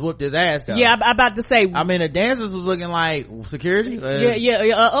dancers whooped his ass though. Yeah, I'm about to say, I mean, the dancers was looking like security.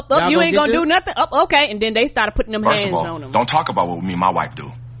 Up you ain't gonna do nothing, up, okay, and then they started putting them hands on him. Don't talk about what me and my wife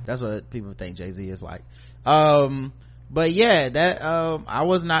do. That's what people think Jay-Z is like. But yeah, that I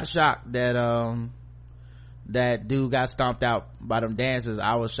was not shocked that dude got stomped out by them dancers.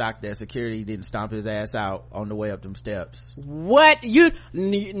 I was shocked that security didn't stomp his ass out on the way up them steps. What?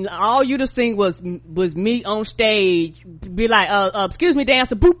 All you'd have seen was me on stage be like, excuse me,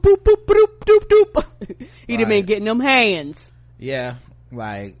 dancer, boop boop boop boop doop doop. He'd have been getting them hands. Yeah,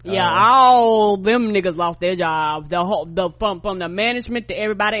 like all them niggas lost their jobs. From the management to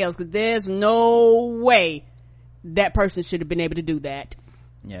everybody else, because there's no way that person should have been able to do that.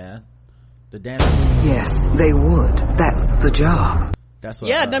 Yeah. The dance. Yes, they would. That's the job. That's what.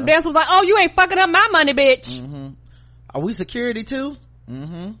 Yeah, them dancers was like, "Oh, you ain't fucking up my money, bitch." Mm-hmm. Are we security too?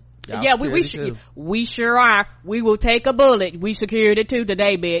 Mm-hmm. Yeah, we sure are. We will take a bullet. We security too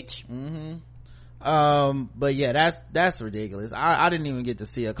today, bitch. Mm-hmm. But yeah, that's ridiculous. I didn't even get to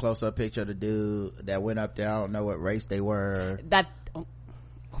see a close up picture of the dude that went up there. I don't know what race they were. I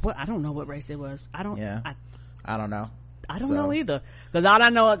don't know what race it was. I don't know. I don't know either, because all I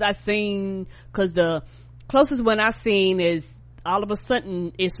know is because the closest one I seen is all of a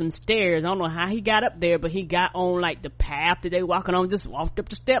sudden is some stairs. I don't know how he got up there, but he got on like the path that they walking on, just walked up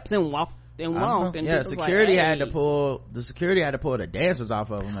the steps and walked. And yeah, security had to pull the dancers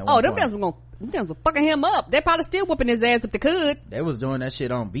off of him. Them dancers were fucking him up. They probably still whooping his ass if they could. They was doing that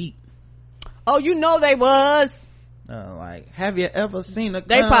shit on beat. Oh, they was. Like, have you ever seen a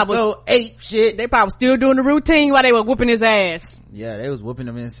go ape shit? They probably still doing the routine while they were whooping his ass. Yeah, they was whooping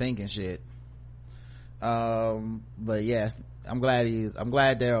him in sync and shit. But yeah, I'm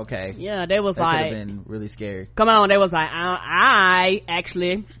glad they're okay. Yeah, they was that like, could have been really scary. Come on, they was like, I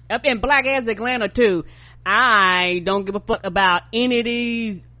actually up in black ass Atlanta too. I don't give a fuck about any of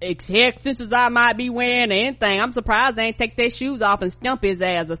these extensions I might be wearing or anything. I'm surprised they ain't take their shoes off and stump his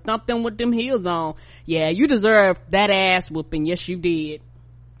ass or stump them with them heels on. Yeah, you deserve that ass whooping. Yes, you did.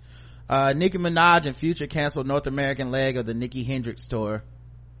 Nicki Minaj and Future canceled North American leg of the Nicki Hendrix tour.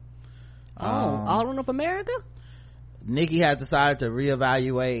 All of North America? Nicki has decided to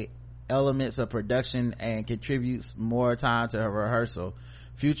reevaluate elements of production and contributes more time to her rehearsal.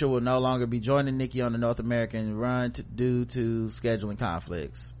 Future will no longer be joining Nicki on the North American run due to scheduling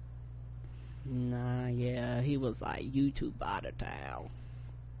conflicts. Nah, yeah, he was like, you too out of town.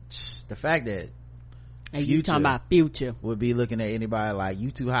 The fact that you talking about Future would be looking at anybody like, you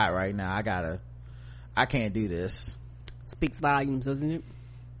too hot right now, I can't do this, speaks volumes, doesn't it?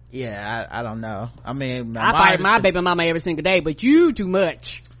 Yeah, I don't know. I mean, I fight my baby mama every single day, but you too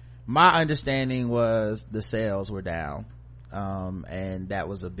much. My understanding was the sales were down, and that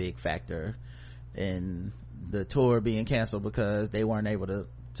was a big factor in the tour being canceled, because they weren't able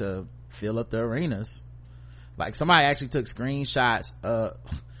to fill up the arenas. Like, somebody actually took screenshots of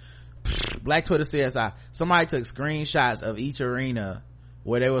Black Twitter CSI. Somebody took screenshots of each arena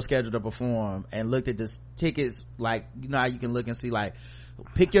where they were scheduled to perform and looked at the tickets, like, you know how you can look and see, like,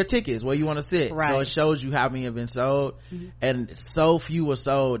 pick your tickets where you want to sit. Right. So it shows you how many have been sold. And so few were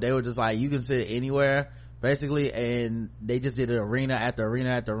sold, they were just like, you can sit anywhere basically, and they just did it arena after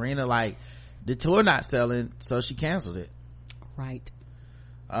arena after arena. Like, the tour not selling, so she canceled it. Right.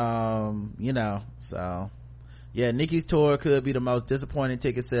 You know, so yeah, Nicki's tour could be the most disappointing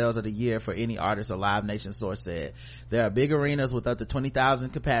ticket sales of the year for any artist, a Live Nation source said. There are big arenas with up to 20,000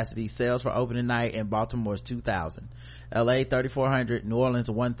 capacity. Sales for opening night in Baltimore is 2,000, LA 3,400, New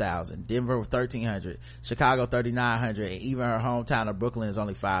Orleans 1,000, Denver 1,300, Chicago 3,900, and even her hometown of Brooklyn is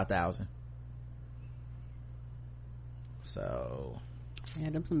only 5,000. So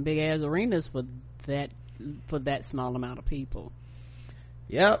yeah, them some big ass arenas for that small amount of people.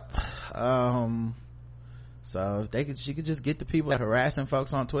 Yep. So if she could just get the people that harassing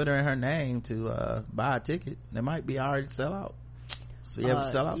folks on Twitter in her name to buy a ticket, they might be already sell out. So you have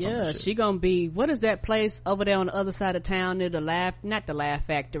to sell out. Yeah, she gonna be, what is that place over there on the other side of town near not the Laugh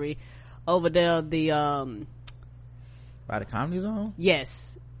Factory, over there, by the Comedy Zone?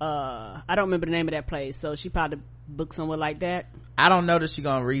 Yes. I don't remember the name of that place, so she probably booked somewhere like that. I don't know that she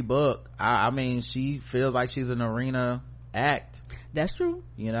gonna rebook. I mean, she feels like she's an arena act. That's true.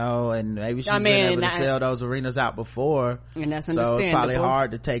 You know, and maybe she's been able to sell those arenas out before, and that's understandable. So it's probably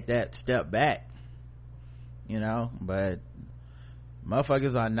hard to take that step back, you know, but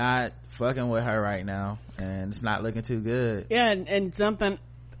motherfuckers are not fucking with her right now, and it's not looking too good. Yeah, and something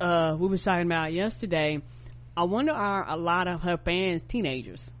we was talking about yesterday, I wonder, are a lot of her fans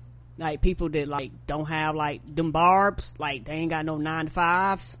teenagers, like people that like don't have like them barbs, like they ain't got no 9 to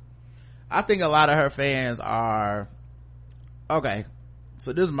 5s? I think a lot of her fans are, okay,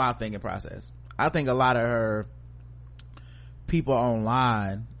 so this is my thinking process. I think a lot of her people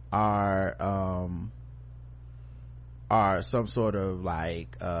online are some sort of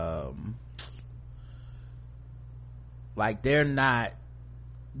like they're not,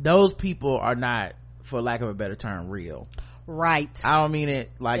 those people are not, for lack of a better term, real. Right. I don't mean it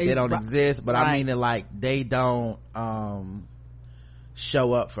like they don't exist, but I mean it like they don't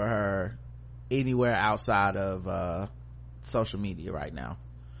show up for her anywhere outside of social media right now,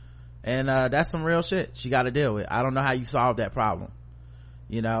 and that's some real shit she got to deal with. I don't know how you solve that problem,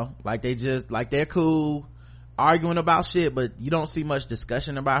 you know, like they just, like, they're cool arguing about shit, but you don't see much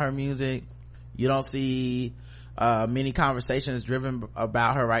discussion about her music. You don't see many conversations driven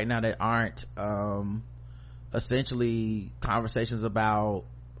about her right now that aren't essentially conversations about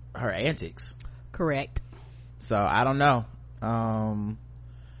her antics. Correct. So I don't know.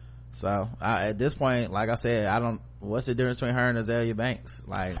 So at this point, like I said, what's the difference between her and Azalea Banks?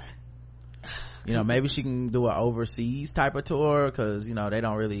 Like, you know, maybe she can do an overseas type of tour, because, you know, they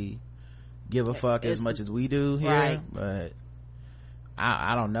don't really give a fuck as much as we do here. Right. But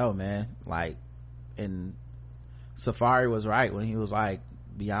I don't know, man. Like, and Safari was right when he was like,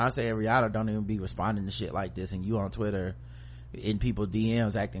 Beyonce and Rihanna don't even be responding to shit like this, and you on Twitter in people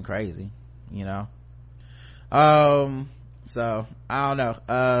DMs acting crazy, you know. So I don't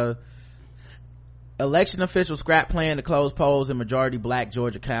know. Election officials scrap plan to close polls in majority black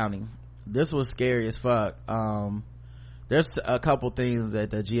Georgia County. This was scary as fuck. There's a couple things that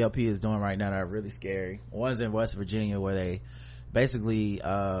the GOP is doing right now that are really scary. One's in West Virginia, where they basically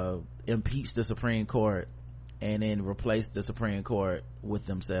impeached the Supreme Court and then replaced the Supreme Court with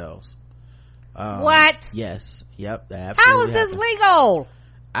themselves. What? Yes. Yep. That how is this legal?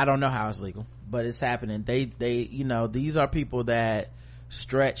 I don't know how it's legal, but it's happening. They you know, these are people that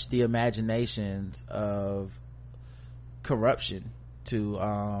stretch the imaginations of corruption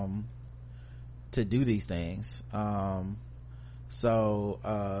to do these things.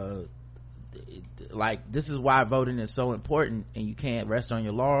 Like, this is why voting is so important, and you can't rest on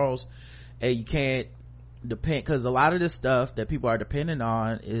your laurels, and you can't depend, because a lot of this stuff that people are dependent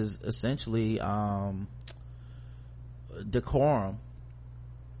on is essentially decorum.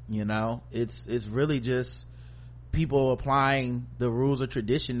 You know, it's really just people applying the rules of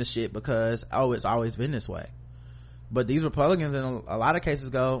tradition to shit because, oh, it's always been this way. But these Republicans in a lot of cases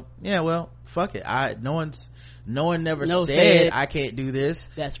go, yeah, well, fuck it, no one never said I can't do this.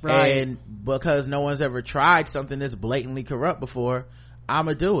 That's right. And because no one's ever tried something that's blatantly corrupt before,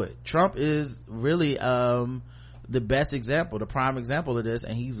 I'ma do it. Trump is really the best example, the prime example of this,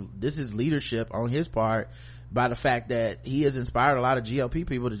 and this is leadership on his part, by the fact that he has inspired a lot of GOP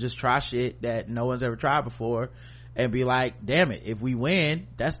people to just try shit that no one's ever tried before, and be like, damn it, if we win,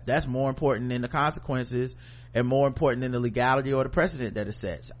 that's more important than the consequences, and more important than the legality or the precedent that it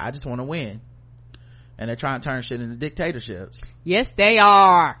sets. I just want to win. And they're trying to turn shit into dictatorships. Yes, they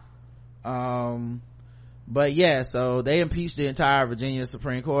are. but yeah, so they impeached the entire Virginia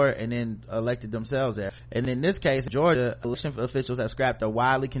Supreme Court and then elected themselves there. And in this case, Georgia, election officials have scrapped a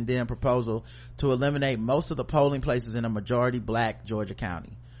widely condemned proposal to eliminate most of the polling places in a majority black Georgia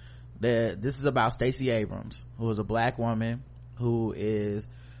county. This is about Stacey Abrams, who is a black woman who has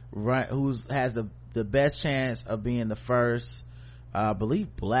the best chance of being the first, I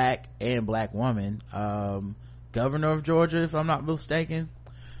believe, black woman, governor of Georgia, if I'm not mistaken.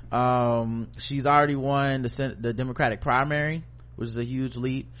 She's already won the Democratic primary, which is a huge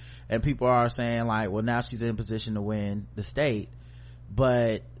leap, and people are saying like, well, now she's in position to win the state.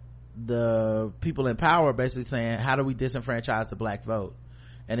 But the people in power are basically saying, how do we disenfranchise the black vote?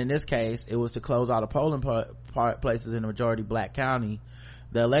 And in this case, it was to close all the polling places in the majority black county.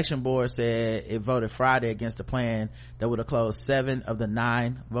 The election board said it voted Friday against a plan that would have closed 7 of the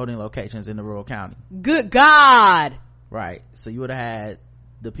 9 voting locations in the rural county. Good God. Right. So you would have had,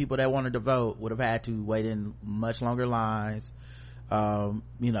 the people that wanted to vote would have had to wait in much longer lines,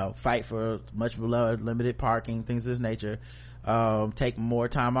 fight for much limited parking, things of this nature, take more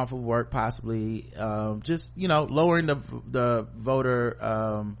time off of work possibly, lowering the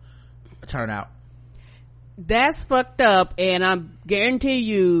voter turnout. That's fucked up, and I guarantee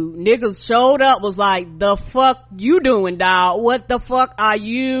you niggas showed up, was like, the fuck you doing, dawg? What the fuck are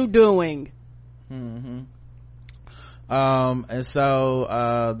you doing? And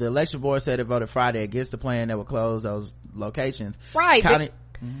so the election board said it voted Friday against the plan that would close those locations. Right.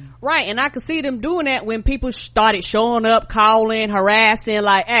 Right, and I could see them doing that when people started showing up, calling, harassing,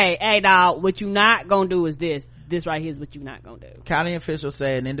 like, hey dawg, what you not gonna do is this right here is what you not gonna do. County officials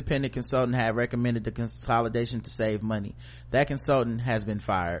say an independent consultant had recommended the consolidation to save money. That consultant has been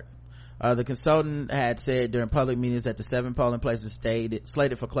fired. The consultant had said during public meetings that the 7 polling places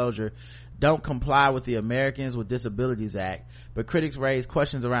slated for closure don't comply with the Americans with Disabilities Act, but critics raised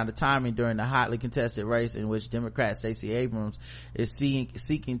questions around the timing during the hotly contested race in which Democrat Stacey Abrams is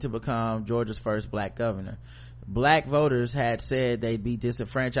seeking to become Georgia's first black governor. Black voters had said they'd be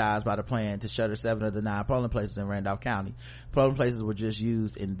disenfranchised by the plan to shutter 7 of the 9 polling places in Randolph County. Polling places were just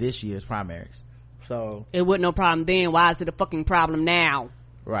used in this year's primaries. So it wasn't no problem then. Why is it a fucking problem now?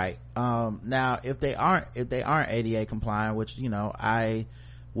 Right. Now if they aren't ADA compliant, which I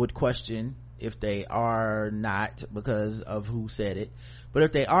would question if they are not because of who said it, but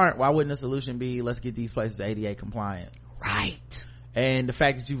if they aren't, why wouldn't the solution be, let's get these places ADA compliant? Right. And the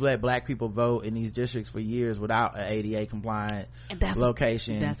fact that you've let black people vote in these districts for years without an ADA compliant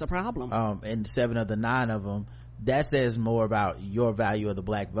location, that's a problem. And 7 of the 9 of them, that says more about your value of the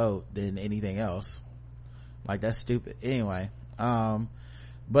black vote than anything else. Like, that's stupid. Anyway,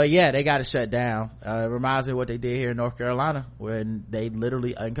 but yeah, they got to shut down. It reminds me of what they did here in North Carolina, when they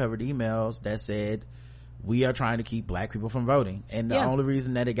literally uncovered emails that said, we are trying to keep black people from voting, and the only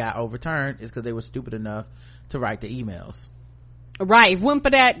reason that it got overturned is because they were stupid enough to write the emails. Right. If it wasn't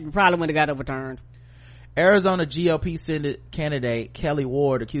for that, it probably wouldn't have got overturned. Arizona GOP Senate candidate Kelly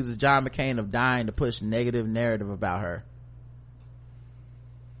Ward accuses John McCain of dying to push negative narrative about her.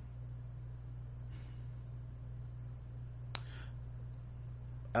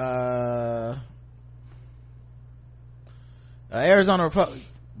 Arizona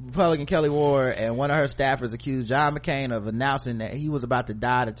Republican Kelly Ward and one of her staffers accused John McCain of announcing that he was about to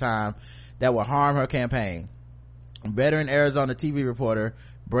die at a time that would harm her campaign. Veteran Arizona TV reporter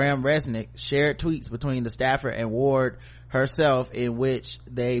Bram Resnick shared tweets between the staffer and Ward herself in which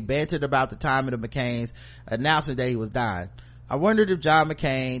they bantered about the timing of McCain's announcement that he was dying. I wondered if John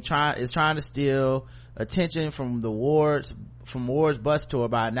McCain is trying to steal attention from Ward's bus tour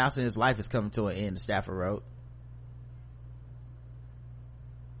by announcing his life is coming to an end, the staffer wrote.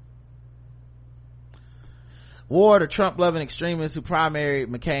 Ward, a Trump-loving extremist who primaried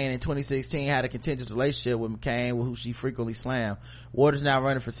McCain in 2016, had a contentious relationship with McCain, who she frequently slammed. Ward is now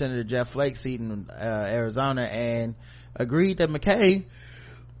running for Senator Jeff Flake's seat in Arizona, and agreed that McCain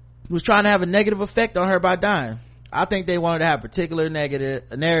was trying to have a negative effect on her by dying. I think they wanted to have a particular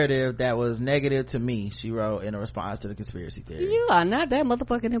narrative that was negative to me, she wrote in a response to the conspiracy theory. You are not that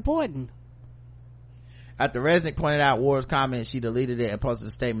motherfucking important. After Resnick pointed out Ward's comment, she deleted it and posted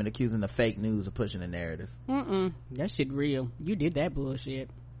a statement accusing the fake news of pushing the narrative. That shit real. You did that bullshit.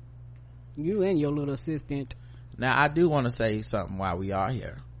 You and your little assistant. Now, I do want to say something while we are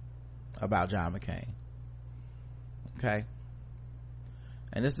here about John McCain. Okay?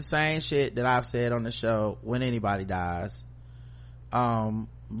 And it's the same shit that I've said on the show when anybody dies.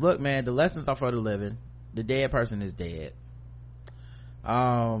 Look, man, the lessons are for the living. The dead person is dead.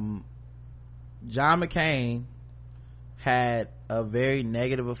 John McCain had a very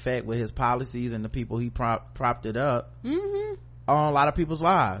negative effect with his policies and the people he propped it up on a lot of people's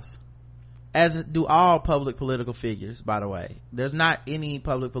lives. as do all public political figures, by the way. There's not any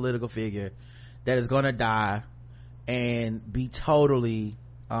public political figure that is gonna die and be totally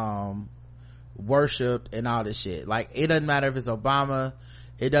worshipped and all this shit. Like, it doesn't matter if it's Obama,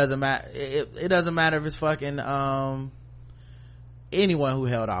 it doesn't matter, it doesn't matter if it's fucking anyone who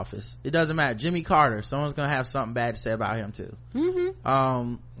held office. It doesn't matter. Jimmy Carter, someone's gonna have something bad to say about him too.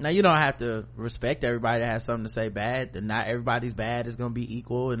 Now you don't have to respect everybody that has something to say bad, and not everybody's bad is gonna be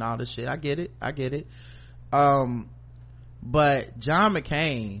equal and all this shit. I get it. But John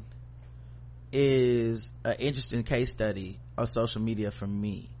McCain is an interesting case study of social media for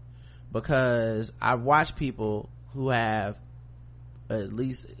me, because I've watched people who have, at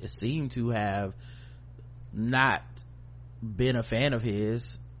least seem to have, not been a fan of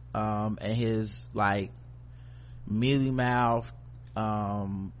his and his like mealy mouth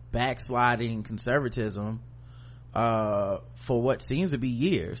backsliding conservatism for what seems to be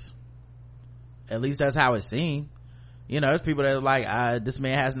years. At least that's how it seemed. You know, there's people that are like, this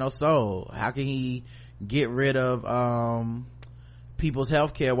man has no soul. How can he get rid of people's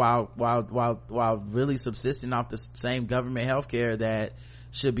health care while really subsisting off the same government health care that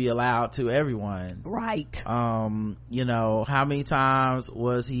should be allowed to everyone? Right. You know, how many times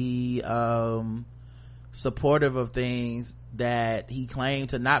was he supportive of things that he claimed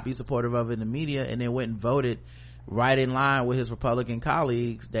to not be supportive of in the media, and then went and voted right in line with his Republican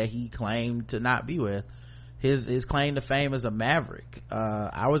colleagues that he claimed to not be with? His claim to fame as a maverick.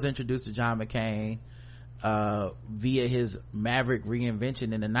 I was introduced to John McCain via his maverick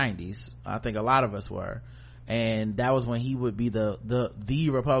reinvention in the 90s. I think a lot of us were, and that was when he would be the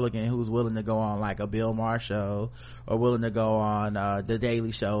Republican who was willing to go on like a Bill Maher show, or willing to go on the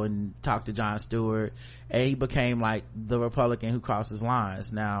Daily Show and talk to Jon Stewart, and he became like the Republican who crosses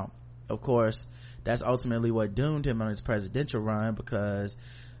lines. Now, of course, that's ultimately what doomed him on his presidential run, because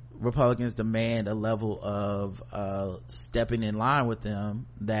Republicans demand a level of stepping in line with them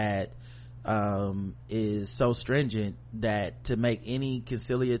that is so stringent that to make any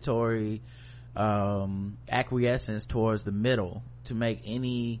conciliatory acquiescence towards the middle, to make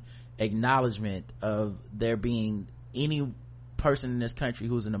any acknowledgement of there being any person in this country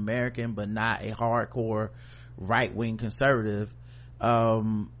who's an American but not a hardcore right-wing conservative,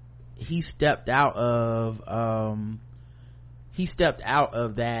 he stepped out of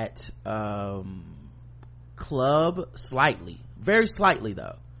that club slightly, very slightly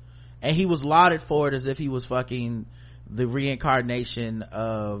though, and he was lauded for it as if he was fucking the reincarnation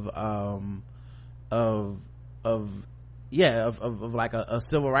of like a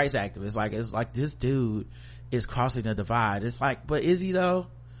civil rights activist. It's like this dude is crossing the divide. It's like, but is he though?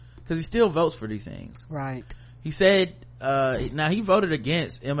 Because he still votes for these things, right? He said now he voted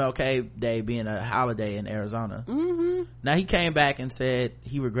against MLK Day being a holiday in Arizona. Now he came back and said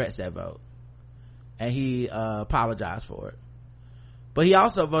he regrets that vote, and he apologized for it. But he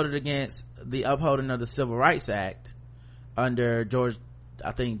also voted against the upholding of the Civil Rights Act under George,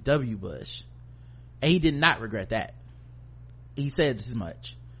 I think, W. Bush, and he did not regret that. He said as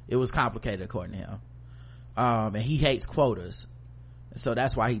much. It was complicated according to him, and he hates quotas, so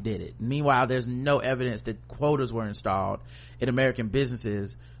that's why he did it. Meanwhile, there's no evidence that quotas were installed in American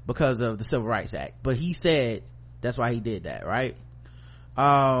businesses because of the Civil Rights Act, but he said that's why he did that, right?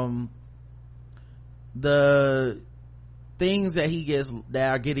 The things that he gets that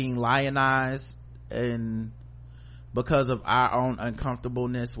are getting lionized and because of our own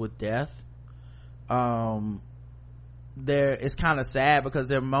uncomfortableness with death, it's kind of sad, because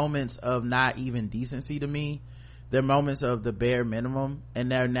they're moments of not even decency to me. They're moments of the bare minimum,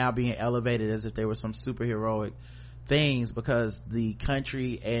 and they're now being elevated as if they were some superheroic things, because the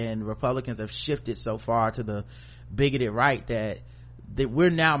country and Republicans have shifted so far to the bigoted right that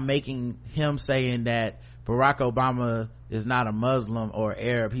we're now making him saying that Barack Obama is not a Muslim or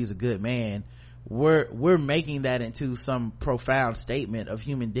Arab, he's a good man. We're making that into some profound statement of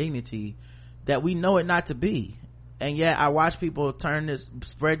human dignity that we know it not to be. And yet I watch people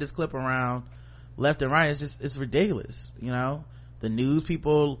spread this clip around left and right. It's ridiculous. You know, the news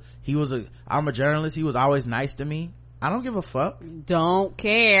people, I'm a journalist, he was always nice to me. I don't give a fuck. Don't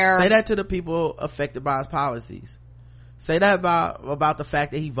care. Say that to the people affected by his policies. Say that about the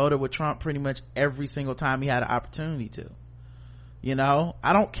fact that he voted with Trump pretty much every single time he had an opportunity to. You know,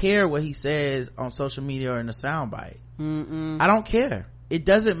 I don't care what he says on social media or in a soundbite. I don't care. It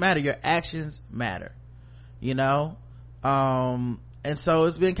doesn't matter. Your actions matter, you know? And so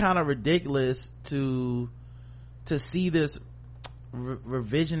it's been kind of ridiculous to see this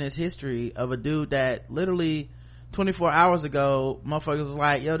revisionist history of a dude that literally 24 hours ago motherfuckers was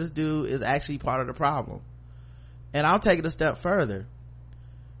like, yo, this dude is actually part of the problem. And I'll take it a step further.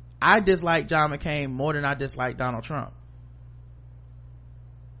 I dislike John McCain more than I dislike Donald Trump,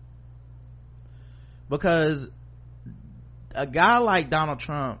 because a guy like Donald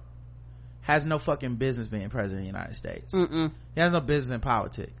Trump has no fucking business being president of the United States. He has no business in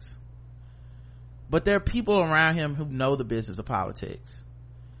politics. But there are people around him who know the business of politics.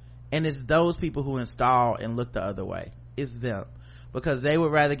 And it's those people who install and look the other way. It's them. Because they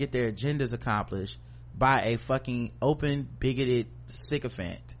would rather get their agendas accomplished by a fucking open, bigoted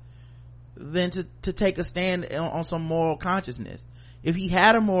sycophant than to take a stand on some moral consciousness. If he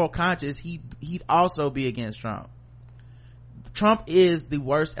had a moral conscience, he'd also be against Trump. Trump is the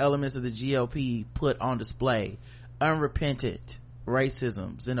worst elements of the GOP put on display. Unrepentant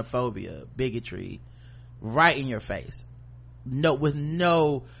racism, xenophobia, bigotry, right in your face. With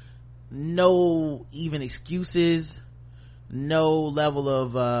no even excuses, no level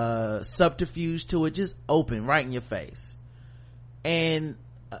of subterfuge to it, just open right in your face. And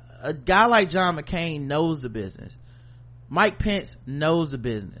a guy like John McCain knows the business. Mike Pence knows the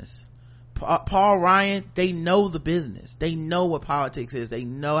business. Paul Ryan, they know the business. They know what politics is. They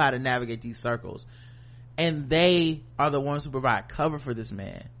know how to navigate these circles. And they are the ones who provide cover for this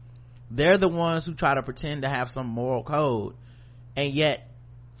man. They're the ones who try to pretend to have some moral code and yet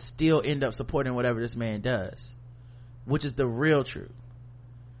still end up supporting whatever this man does, which is the real truth.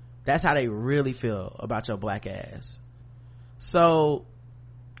 That's how they really feel about your black ass. So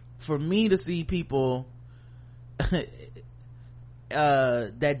for me to see people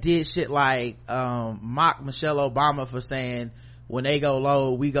that did shit like mock Michelle Obama for saying when they go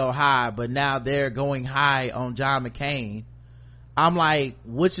low we go high, but now they're going high on John McCain, I'm like,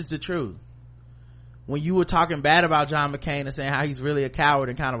 which is the truth? When you were talking bad about John McCain and saying how he's really a coward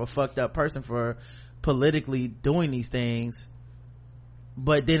and kind of a fucked up person for politically doing these things,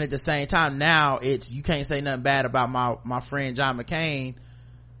 but then at the same time now it's you can't say nothing bad about my friend John McCain,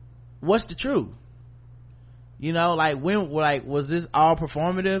 what's the truth? You know, like was this all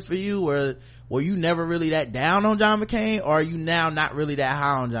performative for you, or were you never really that down on John McCain, or are you now not really that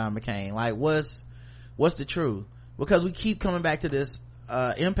high on John McCain? Like what's the truth? Because we keep coming back to this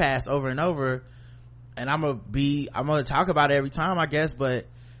impasse over and over, and I'm gonna talk about it every time, I guess, but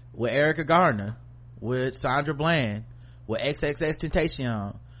with Erica Gardner, with Sandra Bland, with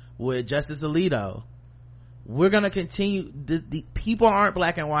XXXTentacion, with Justice Alito, we're gonna continue. The people aren't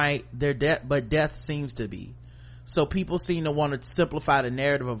black and white, they're but death seems to be. So people seem to want to simplify the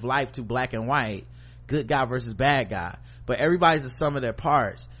narrative of life to black and white, good guy versus bad guy, but everybody's the sum of their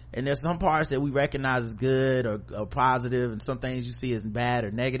parts, and there's some parts that we recognize as good or positive, and some things you see as bad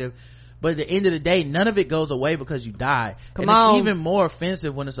or negative, but at the end of the day none of it goes away because you die. It's even more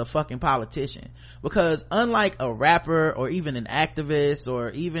offensive when it's a fucking politician, because unlike a rapper or even an activist or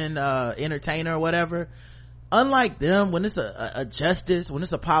even entertainer or whatever, unlike them, when it's a justice, when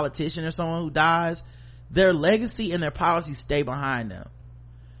it's a politician or someone who dies, their legacy and their policies stay behind them.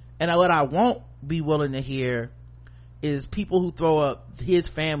 And what I won't be willing to hear is people who throw up his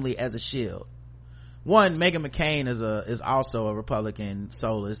family as a shield. One, Meghan McCain is also a Republican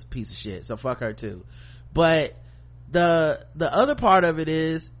soulless piece of shit, so fuck her too. But the other part of it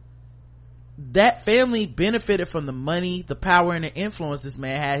is that family benefited from the money, the power, and the influence this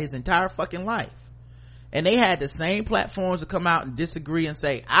man had his entire fucking life. And they had the same platforms to come out and disagree and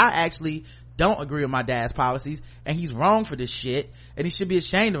say, I actually don't agree with my dad's policies and he's wrong for this shit and he should be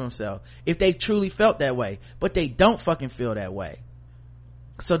ashamed of himself, if they truly felt that way. But they don't fucking feel that way.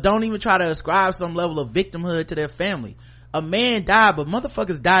 So don't even try to ascribe some level of victimhood to their family. A man died, but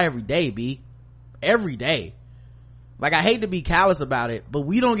motherfuckers die every day, B. Every day. Like, I hate to be callous about it, but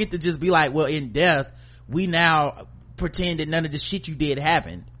we don't get to just be like, well, in death we now pretend that none of the shit you did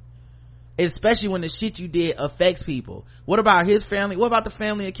happened, especially when the shit you did affects people. What about his family? What about the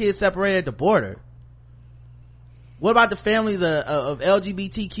family of kids separated at the border? What about the families of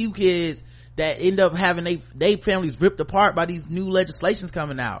LGBTQ kids that end up having they families ripped apart by these new legislations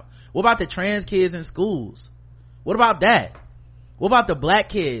coming out? What about the trans kids in schools? What about that? What about the black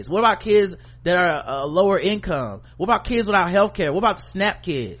kids? What about kids that are lower income? What about kids without health care? What about the SNAP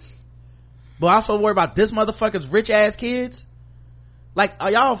kids? But I also worry about this motherfucker's rich ass kids. Like,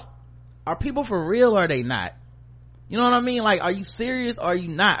 are people for real or are they not? You know what I mean? Like, are you serious or are you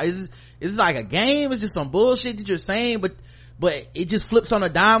not? Is this like a game? It's just some bullshit that you're saying, but it just flips on a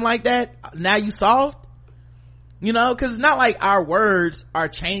dime like that? Now you soft? You know, cause it's not like our words are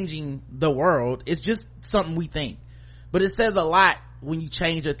changing the world. It's just something we think. But it says a lot when you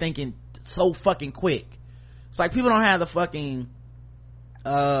change your thinking so fucking quick. It's like people don't have the fucking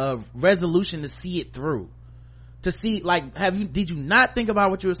resolution to see it through. To see, like, did you not think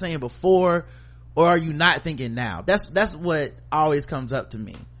about what you were saying before, or are you not thinking now? That's what always comes up to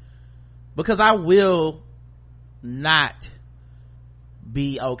me. because I will not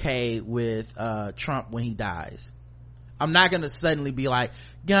be okay with Trump when he dies. I'm not gonna suddenly be like,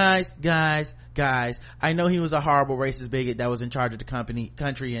 guys, I know he was a horrible racist bigot that was in charge of the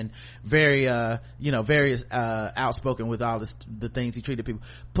country and very various outspoken with all the things he treated people,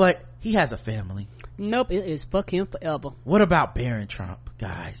 but he has a family. Nope, it is fuck him forever. What about Barron Trump?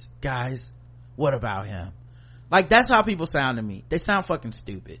 Guys, what about him? Like, that's how people sound to me. They sound fucking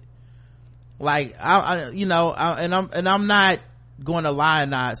stupid. Like, I'm not going to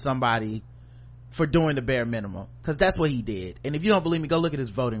lionize somebody for doing the bare minimum, because that's what he did. And if you don't believe me, go look at his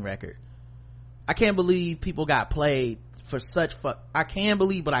voting record. I can't believe people got played for such I can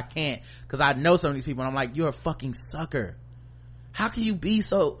believe, but I can't, because I know some of these people and I'm like, you're a fucking sucker. How can you be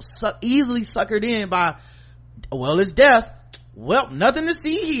so easily suckered in by, well, it's death, well, nothing to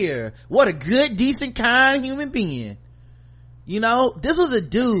see here, what a good, decent, kind human being. This was a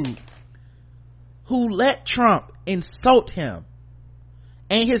dude who let Trump insult him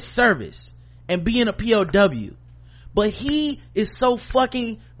and his service and being a POW, but he is so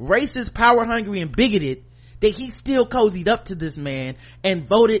fucking racist, power hungry, and bigoted that he still cozied up to this man and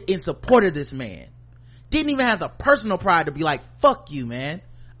voted in support of this man. Didn't even have the personal pride to be like, fuck you, man,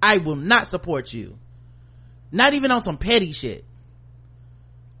 I will not support you. Not even on some petty shit.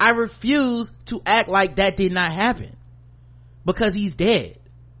 I refuse to act like that did not happen because he's dead.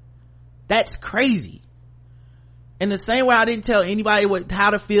 That's crazy. In the same way I didn't tell anybody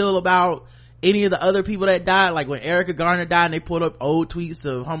how to feel about any of the other people that died, like when Erica Garner died and they put up old tweets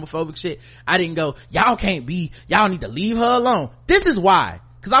of homophobic shit, I didn't go, y'all need to leave her alone. This is why,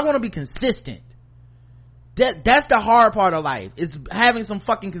 because I want to be consistent. That's the hard part of life, is having some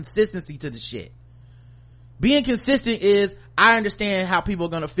fucking consistency to the shit. Being consistent is, I understand how people are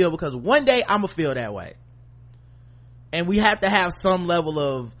gonna feel, because one day I'm gonna feel that way, and we have to have some level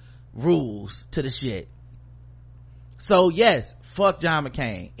of rules to the shit. So yes, fuck John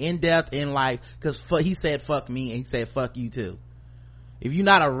McCain in death, in life, because he said fuck me and he said fuck you too. If you're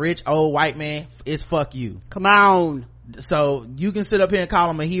not a rich old white man, it's fuck you. Come on. So you can sit up here and call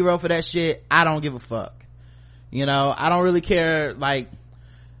him a hero for that shit. I don't give a fuck. I don't really care. Like,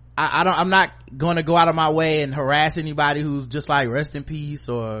 I'm not going to go out of my way and harass anybody who's just like, rest in peace,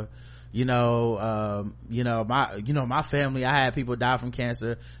 or my family, I had people die from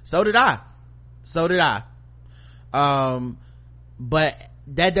cancer. So did I. But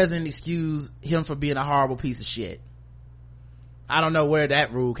that doesn't excuse him for being a horrible piece of shit. I don't know where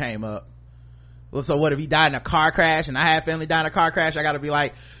that rule came up. Well, so what if he died in a car crash and I had family die in a car crash? I gotta be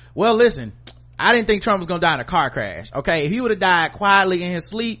like, well, listen, I didn't think Trump was gonna die in a car crash. Okay, if he would have died quietly in his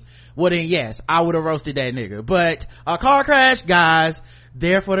sleep, well then yes, I would have roasted that nigga. But a car crash, guys,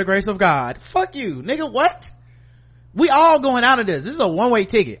 there for the grace of God. Fuck you, nigga. What? We all going out of this. This is a one-way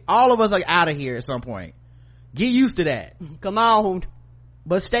ticket. All of us are out of here at some point. Get used to that. Come on.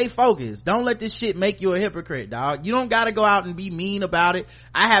 But stay focused. Don't let this shit make you a hypocrite, dog. You don't gotta go out and be mean about it.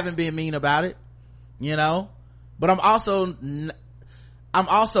 I haven't been mean about it, but I'm also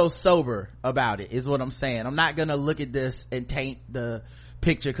sober about it, is what I'm saying. I'm not gonna look at this and taint the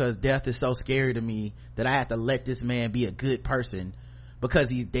picture because death is so scary to me that I have to let this man be a good person because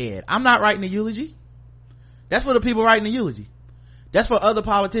he's dead. I'm not writing a eulogy. That's for the people writing the eulogy. That's for other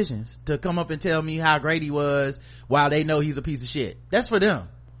politicians to come up and tell me how great he was while they know he's a piece of shit. That's for them.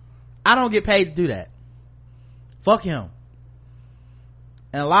 I don't get paid to do that. Fuck him.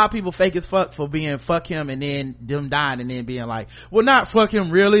 And a lot of people fake as fuck for being fuck him and then them dying and then being like, well, not fuck him,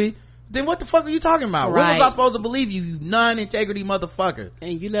 really? Then what the fuck are you talking about? Right. What was I supposed to believe you non-integrity motherfucker?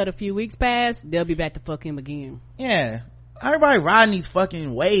 And you let a few weeks pass, they'll be back to fuck him again. Yeah. Everybody riding these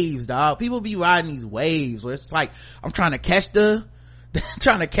fucking waves, dog. People be riding these waves where it's like, I'm trying to catch the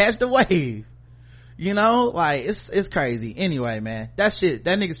wave. Like, it's crazy. Anyway, man, that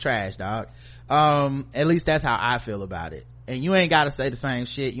nigga's trash, dog. At least that's how I feel about it. And you ain't gotta say the same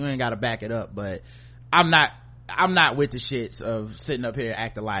shit. You ain't gotta back it up, but I'm not with the shits of sitting up here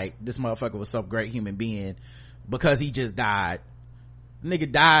acting like this motherfucker was some great human being because he just died.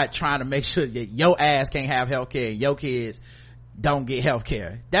 Nigga died trying to make sure that your ass can't have healthcare and your kids don't get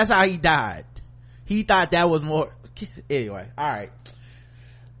healthcare. That's how he died. He thought that was more. Anyway, all right,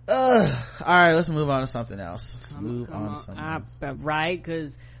 let's move on to something else. Right,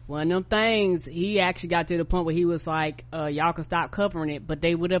 because one of them things, he actually got to the point where he was like, y'all can stop covering it, but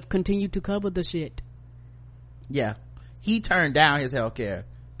they would have continued to cover the shit. Yeah, he turned down his healthcare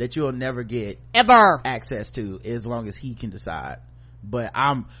that you'll never get ever access to as long as he can decide. But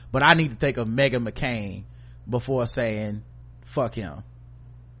I need to think of Meghan McCain before saying fuck him.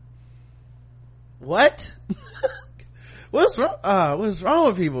 What? What's wrong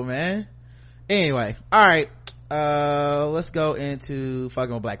with people, man? Anyway, all right, let's go into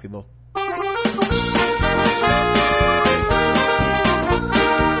fucking with black people.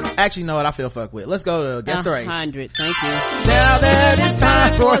 Actually, you know what? I feel fucked with. Let's go to Guess the Race. 100. Thank you. Now that it's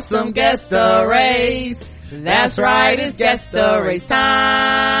time for some Guess the Race. That's right, it's Guess the Race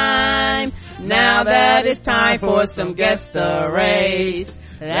time. Now that it's time for some Guess the Race.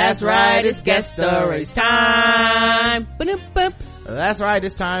 That's right, it's Guess the Race time. That's right,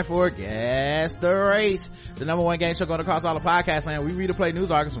 it's time for Guess the Race, the number one game show going across all the podcast land. We read and play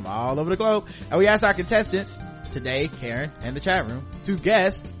news articles from all over the globe, and we ask our contestants today, Karen and the chat room, to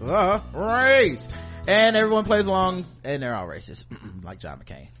guess the race. And everyone plays along, and they're all racist, like John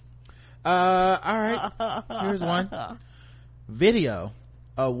McCain. All right, here's one. Video: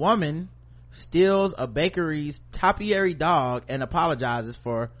 a woman steals a bakery's topiary dog and apologizes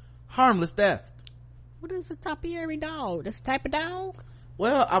for harmless theft. What is a topiary dog? This type of dog?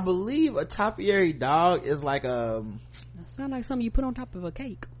 Well, I believe a topiary dog is like That sounds like something you put on top of a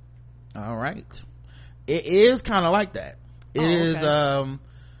cake. All right, it is kind of like that. It is a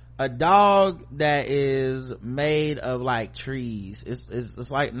dog that is made of like trees.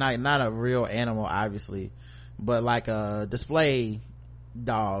 It's like not a real animal, obviously, but like a display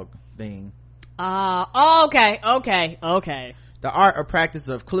dog thing. Okay. The art or practice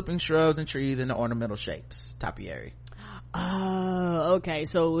of clipping shrubs and trees into ornamental shapes. Topiary. Okay.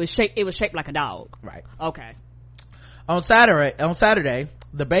 So it was shaped like a dog. Right. Okay. On Saturday,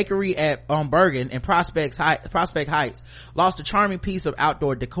 the bakery on Bergen in Prospect Heights lost a charming piece of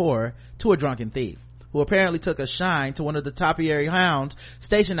outdoor decor to a drunken thief, who apparently took a shine to one of the topiary hounds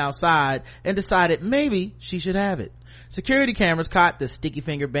stationed outside and decided maybe she should have it. Security cameras caught the sticky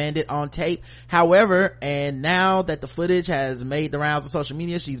finger bandit on tape. However, and now that the footage has made the rounds of social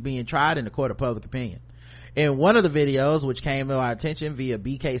media, she's being tried in the court of public opinion. In one of the videos, which came to our attention via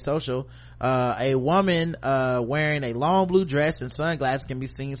BK Social, a woman wearing a long blue dress and sunglasses can be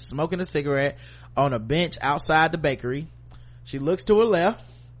seen smoking a cigarette on a bench outside the bakery. She looks to her left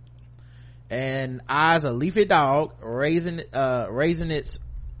and eyes a leafy dog raising its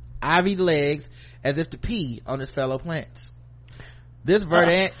ivy legs as if to pee on its fellow plants. This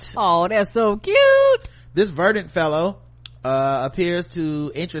verdant oh, that's so cute. This verdant fellow appears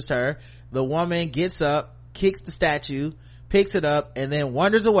to interest her. The woman gets up, kicks the statue, picks it up, and then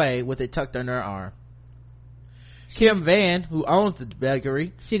wanders away with it tucked under her arm. Kim Van, who owns the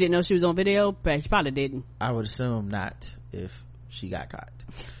bakery, she didn't know she was on video, but she probably didn't. I would assume not if she got caught.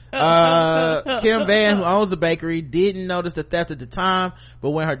 Kim Van, who owns the bakery, didn't notice the theft at the time,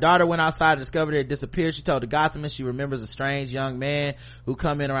 but when her daughter went outside and discovered it had disappeared, she told the Gothamist she remembers a strange young man who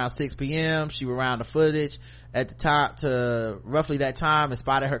come in around 6 p.m. She rewound the footage at the time to roughly that time and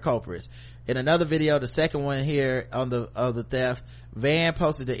spotted her culprits. In another video, the second one here of the theft, Van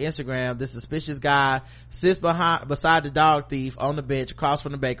posted to Instagram, this suspicious guy sits beside the dog thief on the bench across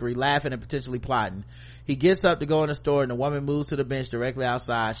from the bakery, laughing and potentially plotting. He gets up to go in the store and the woman moves to the bench directly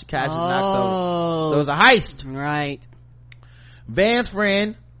outside. She casually knocks over. So it's a heist. Right. Van's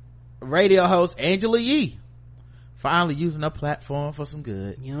friend, radio host Angela Yee, finally using her platform for some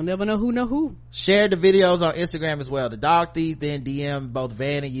good. You don't never know who. Shared the videos on Instagram as well. The dog thief then DM'd both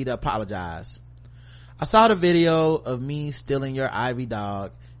Van and Yee to apologize. I saw the video of me stealing your Ivy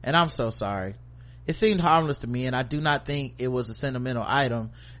dog and I'm so sorry. It seemed harmless to me and I do not think it was a sentimental item,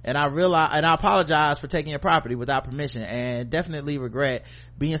 and I apologize for taking your property without permission and definitely regret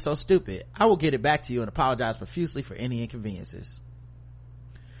being so stupid. I will get it back to you and apologize profusely for any inconveniences.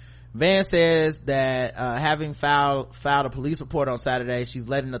 Van says that having filed a police report on Saturday, she's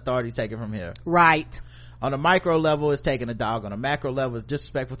letting authorities take it from here. Right. On a micro level, it's taking a dog. On a macro level, it's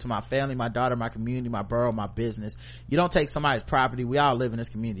disrespectful to my family, my daughter, my community, my borough, my business. You don't take somebody's property. We all live in this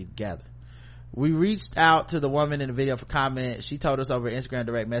community together. We reached out to the woman in the video for comment. She told us over Instagram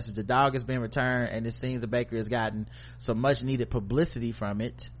direct message the dog has been returned and it seems the bakery has gotten some much needed publicity from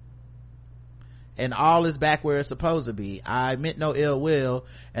it and all is back where it's supposed to be. I meant no ill will,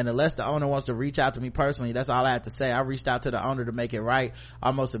 and unless the owner wants to reach out to me personally, that's all I have to say. I reached out to the owner to make it right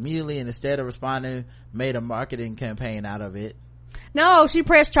almost immediately, and instead of responding, made a marketing campaign out of it. No, she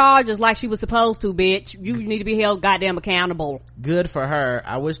pressed charges like she was supposed to, bitch. You need to be held goddamn accountable. Good for her.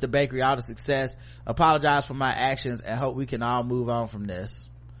 I wish the bakery all the success, apologize for my actions, and hope we can all move on from this.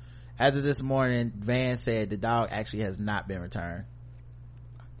 As of this morning, Van said the dog actually has not been returned.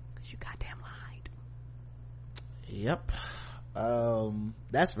 You goddamn lied. Yep.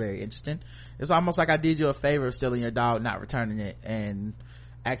 That's very interesting. It's almost like I did you a favor of stealing your dog, not returning it, and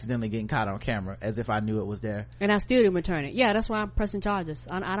accidentally getting caught on camera as if I knew it was there. And I still didn't return it. Yeah, that's why I'm pressing charges.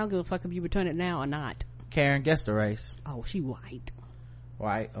 I don't give a fuck if you return it now or not. Karen, guess the race. Oh, she white.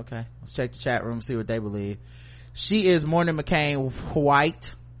 White. Okay, let's check the chat room, see what they believe. She is Morning McCain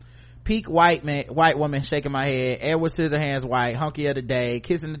white. Peak white woman shaking my head. Edward Scissorhands white. Hunky of the day.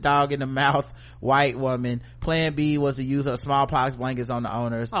 Kissing the dog in the mouth white woman. Plan B was the use of smallpox blankets on the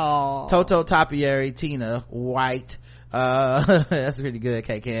owners. Aww. Toto Topiary Tina white. That's pretty good.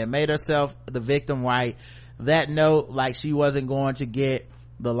 K-Can made herself the victim white. That note, like she wasn't going to get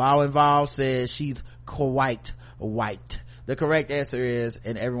the law involved, says she's quite white. The correct answer is,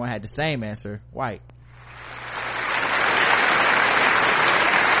 and everyone had the same answer, white.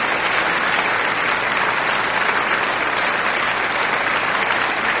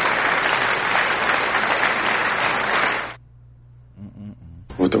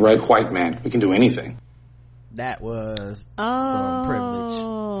 With the right white man, we can do anything. That was some privilege.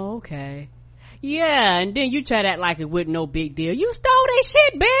 Oh, okay. Yeah, and then you try to act like it wasn't no big deal. You stole that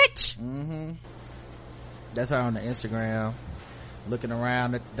shit, bitch. That's her on the Instagram, looking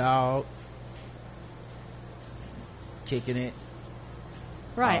around at the dog, kicking it.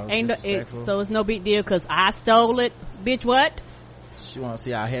 Right. So it's no big deal because I stole it, bitch. What? She want to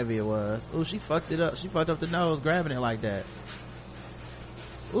see how heavy it was. Ooh, she fucked it up. She fucked up the nose grabbing it like that.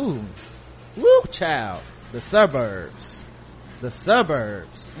 Ooh, woo, child. The suburbs.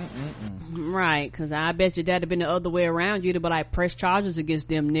 Right, because I bet you that'd have been the other way around. You'd have been like, press charges against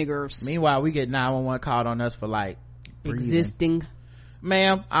them niggers. Meanwhile, we get 911 called on us for like breathing. Existing.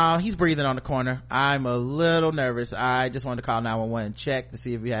 Ma'am, he's breathing on the corner. I'm a little nervous. I just wanted to call 911 and check to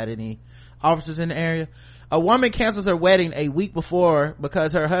see if we had any officers in the area. A woman cancels her wedding a week before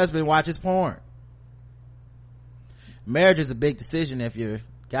because her husband watches porn. Marriage is a big decision. If you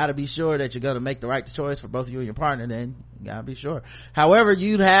gotta be sure that you're gonna make the right choice for both you and your partner, then you gotta be sure. However,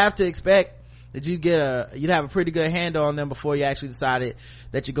 you'd have to expect that you'd have a pretty good handle on them before you actually decided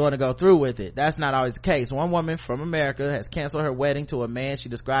that you're going to go through with it. That's not always the case. One woman from America has canceled her wedding to a man she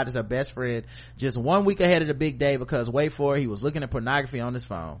described as her best friend just 1 week ahead of the big day because, wait for it, he was looking at pornography on his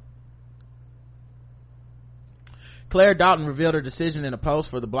phone. Claire Dalton revealed her decision in a post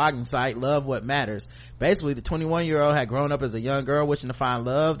for the blogging site Love What Matters. Basically, the 21-year-old had grown up as a young girl wishing to find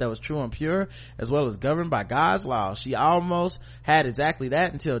love that was true and pure, as well as governed by God's law. She almost had exactly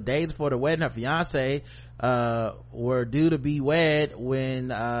that until days before the wedding. Her fiance were due to be wed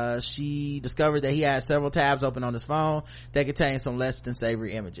when she discovered that he had several tabs open on his phone that contained some less than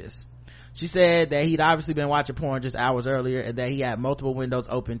savory images. She said that he'd obviously been watching porn just hours earlier and that he had multiple windows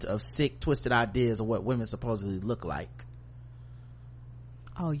open of sick, twisted ideas of what women supposedly look like.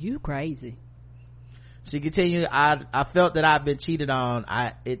 Oh, you crazy. She continued, I felt that I'd been cheated on.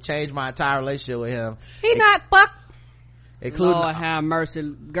 It changed my entire relationship with him. He not fuck. Lord have mercy,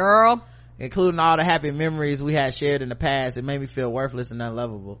 girl. Including all the happy memories we had shared in the past. It made me feel worthless and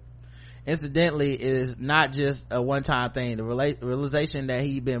unlovable. Incidentally, it is not just a one-time thing. The realization that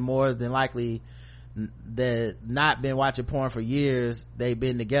he'd been more than likely not been watching porn for years they've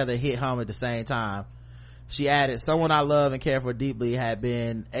been together hit home at the same time. She added, someone I love and care for deeply had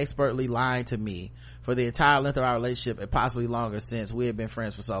been expertly lying to me for the entire length of our relationship and possibly longer since we had been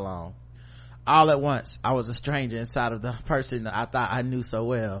friends for so long. All at once, I was a stranger inside of the person that I thought I knew so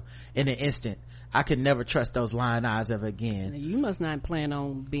well. In an instant, I could never trust those lying eyes ever again. You must not plan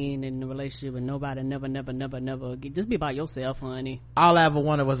on being in a relationship with nobody. Never. Just be by yourself, honey. All I ever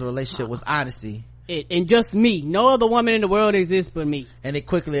wanted was a relationship was honesty. And just me. No other woman in the world exists but me. And it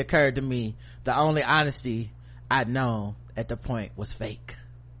quickly occurred to me, the only honesty I'd known at the point was fake.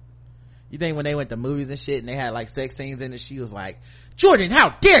 You think when they went to movies and shit and they had like sex scenes in it, she was like, Jordan,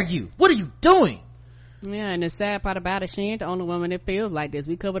 how dare you? What are you doing? Yeah, and the sad part about it, she ain't the only woman that feels like this.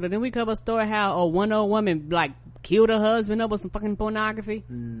 We covered a story how one old woman like killed her husband over some fucking pornography.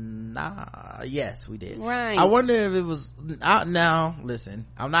 Yes, we did. Right. I wonder if it was now listen,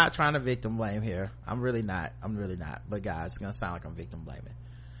 I'm not trying to victim blame here. I'm really not. But guys, it's gonna sound like I'm victim blaming.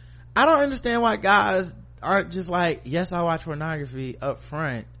 I don't understand why guys aren't just like, yes, I watch pornography up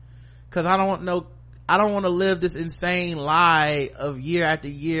front, because I don't want to live this insane lie of year after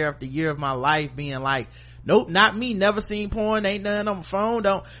year after year of my life being like, nope, not me, never seen porn, ain't nothing on my phone,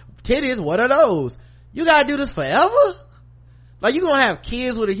 don't titties, what are those? You gotta do this forever? Like, you gonna have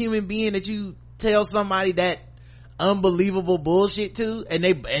kids with a human being that you tell somebody that unbelievable bullshit to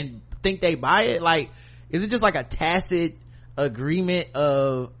and think they buy it? Like, is it just like a tacit agreement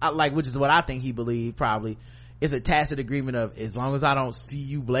of like, which is what I think he believed probably, it's a tacit agreement of, as long as I don't see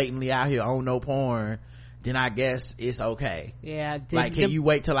you blatantly out here on no porn, then I guess it's okay. Yeah. Like, can you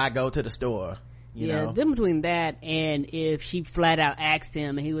wait till I go to the store? You know? Then between that and if she flat out asked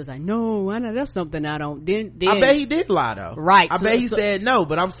him and he was like, no, I know that's something I don't, then I bet he did lie though. Right. I bet he said no,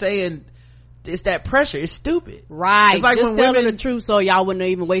 but I'm saying it's that pressure. It's stupid. Right. It's like just when tell women, them the truth so y'all wouldn't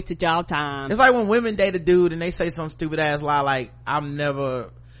even wasted y'all time. It's like when women date a dude and they say some stupid ass lie like, I'm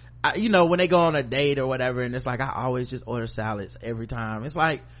never, you know, when they go on a date or whatever, and it's like, I always just order salads every time. It's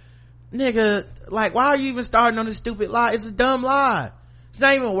like, nigga, like, why are you even starting on this stupid lie? It's a dumb lie. It's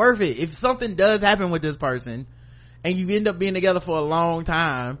not even worth it. If something does happen with this person and you end up being together for a long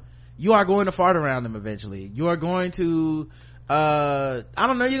time, you are going to fart around them eventually. You are going to, I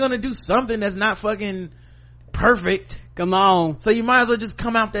don't know, you're going to do something that's not fucking perfect. Come on. So you might as well just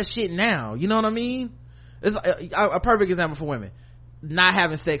come out that shit now. You know what I mean? It's a perfect example for women. Not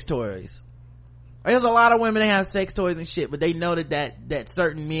having sex toys. There's a lot of women that have sex toys and shit, but they know that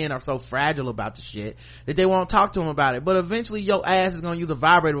certain men are so fragile about the shit that they won't talk to them about it. But eventually your ass is gonna use a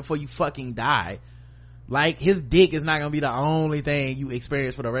vibrator before you fucking die. Like, his dick is not gonna be the only thing you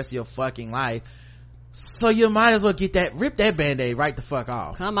experience for the rest of your fucking life. So you might as well rip that band-aid right the fuck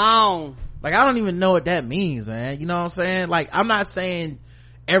off. Come on. Like, I don't even know what that means, man. You know what I'm saying? Like, I'm not saying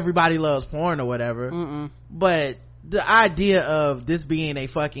everybody loves porn or whatever, but the idea of this being a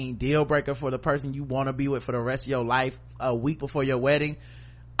fucking deal breaker for the person you want to be with for the rest of your life a week before your wedding,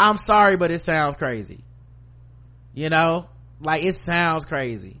 I'm sorry, but it sounds crazy. You know, like, it sounds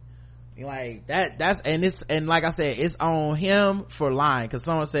crazy. Like and like I said, it's on him for lying, because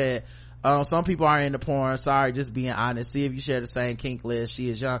someone said some people are into porn. Sorry, just being honest. See if you share the same kink list. She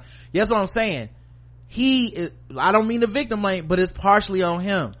is young. That's what I'm saying. I don't mean to victim blame, but it's partially on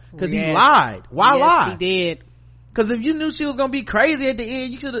him, because he lied. Why lie? He did. Because if you knew she was gonna be crazy at the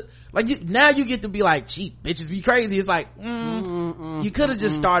end, you should have, like, now you get to be like, cheap bitches be crazy. It's like, you could have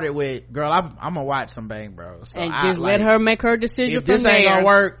just started with, girl, I'm gonna watch some Bang Bros. So and just let her make her decision. If this ain't gonna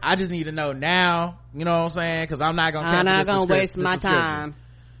work, I just need to know now. You know what I'm saying? Because I'm not gonna waste my time.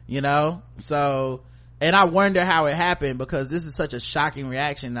 You know? So, and I wonder how it happened, because this is such a shocking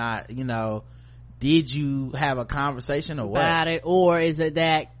reaction. You know, did you have a conversation or what? About it, or is it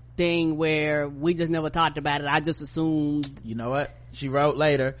that thing where we just never talked about it? I just assumed. You know what she wrote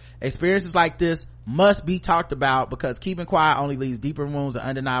later? Experiences like this must be talked about, because keeping quiet only leaves deeper wounds and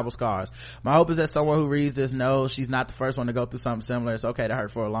undeniable scars. My hope is that someone who reads this knows she's not the first one to go through something similar. It's okay to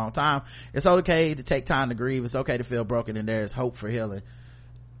hurt for a long time. It's okay to take time to grieve. It's okay to feel broken, and there's hope for healing.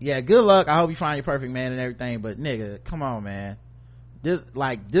 Yeah, good luck. I hope you find your perfect man and everything, but nigga, come on, man. This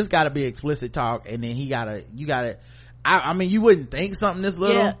gotta be explicit talk, and then you gotta I mean, you wouldn't think something this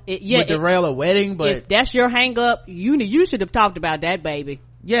little would derail a wedding, but if that's your hang up, you should have talked about that, baby.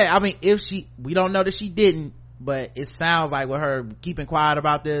 Yeah, I mean, we don't know that she didn't, but it sounds like with her keeping quiet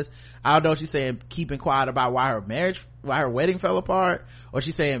about this, I don't know if she's saying keeping quiet about why her wedding fell apart, or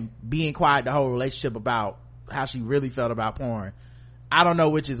she's saying being quiet the whole relationship about how she really felt about porn. I don't know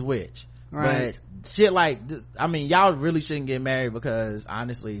which is which. Right. But shit like this, I mean, y'all really shouldn't get married, because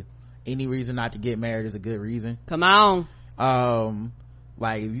honestly, any reason not to get married is a good reason. Come on.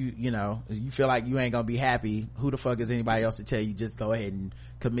 Like, if you feel like you ain't gonna be happy, who the fuck is anybody else to tell you just go ahead and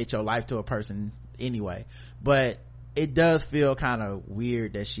commit your life to a person anyway? But it does feel kind of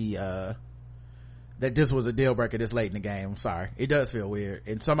weird that that this was a deal breaker this late in the game. I'm sorry, it does feel weird.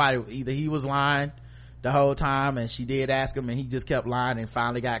 And somebody, either he was lying the whole time and she did ask him and he just kept lying and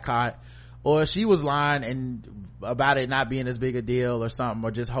finally got caught, or she was lying and about it not being as big a deal or something,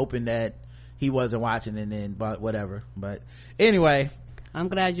 or just hoping that he wasn't watching, and then but whatever. But anyway, I'm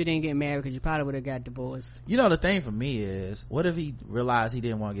glad you didn't get married, because you probably would have got divorced. You know, the thing for me is, what if he realized he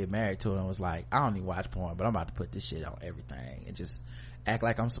didn't want to get married to her and was like, I don't even watch porn, but I'm about to put this shit on everything and just act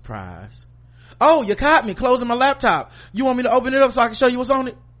like I'm surprised. Oh, you caught me closing my laptop. You want me to open it up so I can show you what's on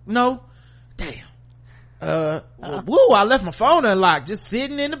it? No? Damn. I left my phone unlocked, just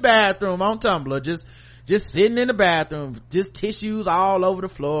sitting in the bathroom on Tumblr, just sitting in the bathroom, just tissues all over the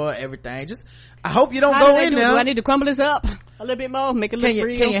floor, everything. Just, I hope you don't go in there. Do I need to crumble this up a little bit more, make it look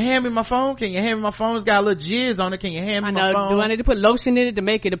real? Can you hand me my phone? It's got a little jizz on it. Can you hand me my phone? Do I need to put lotion in it to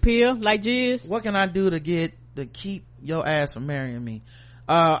make it appear like jizz? What can I do to keep your ass from marrying me?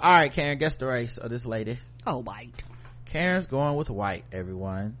 All right, Karen, guess the race of this lady. Oh, white. Karen's going with white,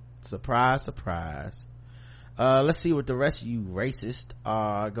 everyone. Surprise, surprise. Let's see what the rest of you racists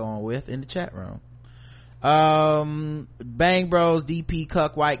are going with in the chat room. Bang Bros, DP,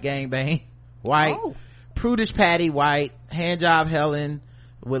 Cuck, white, gangbang, white. Oh. Prudish Patty, white. Handjob Helen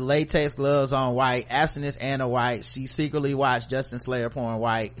with latex gloves on, white. Abstinence Anna, white. She secretly watched Justin Slayer porn,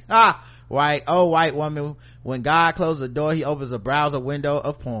 white. White. Oh, white woman, when God closes the door, he opens a browser window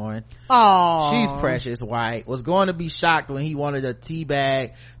of porn. Oh, she's precious, white. Was going to be shocked when he wanted a tea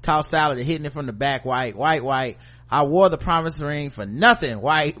bag, tossed salad and hitting it from the back, white. I wore the promise ring for nothing,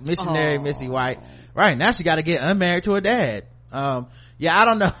 white. Missionary Missy, white. Right, now she got to get unmarried to her dad. Yeah, I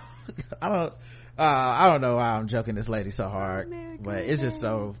don't know. I don't know why I'm joking this lady so hard, but it's just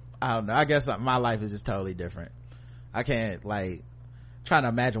so, I don't know. I guess my life is just totally different. I can't, like, trying to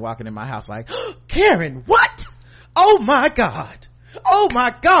imagine walking in my house like, Karen, what? Oh my god,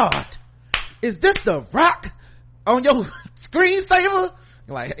 is this the Rock on your screensaver?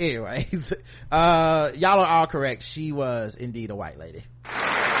 Like, anyways, y'all are all correct. She was indeed a white lady.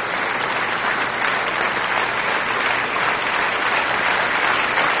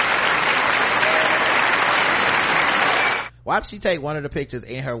 Why'd she take one of the pictures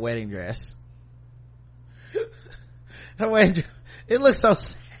in her wedding dress? Her wedding dress, it looks so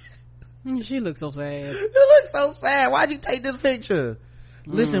sad. She looks so sad. It looks so sad. Why'd you take this picture?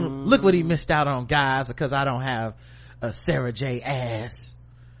 Listen, look what he missed out on, guys, because I don't have a Sarah J ass.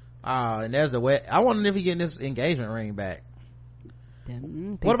 And there's the I wonder if he getting this engagement ring back.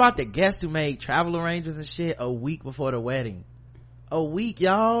 What about the guests who made travel arrangements and shit a week before the wedding? A week,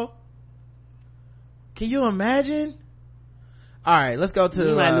 y'all. Can you imagine? All right, let's go to,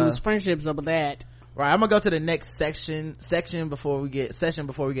 you might lose friendships over that. Right, I'm gonna go to the next section before we get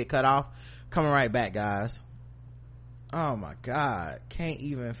cut off. Coming right back, guys. Oh my god, can't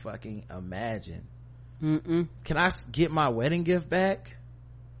even fucking imagine. Can I get my wedding gift back?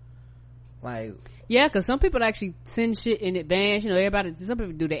 Like, yeah, because some people actually send shit in advance. You know, some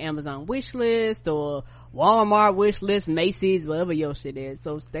people do their Amazon wish list or Walmart wish list, Macy's, whatever your shit is.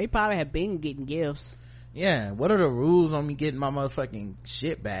 So they probably have been getting gifts. Yeah, what are the rules on me getting my motherfucking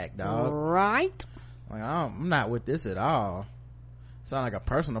shit back, dog? Right. Like, I'm not with this at all. Sound like a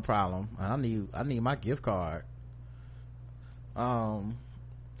personal problem. I need my gift card.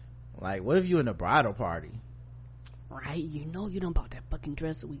 Like, what if you in a bridal party? Right, you know you done bought that fucking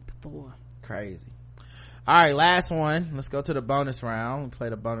dress a week before. Crazy. All right, last one. Let's go to the bonus round. We'll play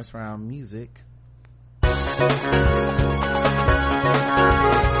the bonus round music.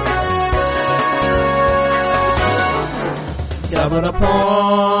 Double the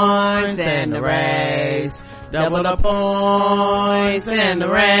points and the race. Double the points and the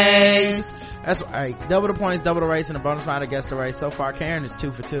race. That's right. Double the points, double the race, and the bonus round against the race. So far, Karen is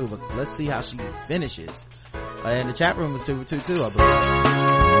 2 for 2, but let's see how she finishes. And the chat room was 2 for 2 too, I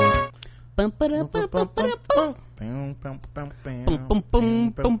believe.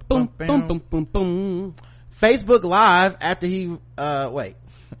 Facebook Live after he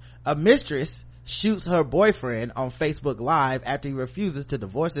a mistress shoots her boyfriend on Facebook Live after he refuses to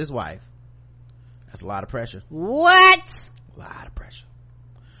divorce his wife. That's a lot of pressure. What? A lot of pressure.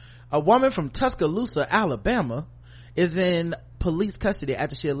 A woman from Tuscaloosa, Alabama is in police custody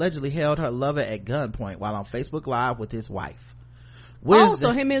after she allegedly held her lover at gunpoint while on Facebook Live with his wife.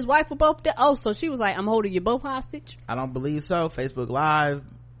 So him and his wife were both there? So she was like, I'm holding you both hostage? I don't believe so. Facebook Live,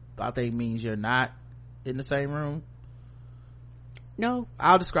 I think, means you're not in the same room. No.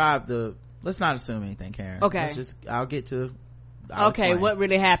 I'll describe let's not assume anything, Karen. Okay. I'll explain. What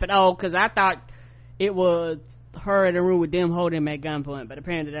really happened? Because I thought it was her in the room with them holding him at gunpoint, but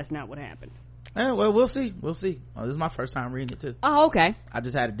apparently that's not what happened. Well, we'll see. This is my first time reading it too. Oh, okay. I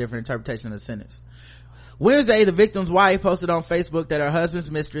just had a different interpretation of the sentence. Wednesday, the victim's wife posted on Facebook that her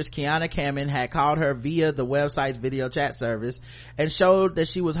husband's mistress, Kiana Kamen, had called her via the website's video chat service and showed that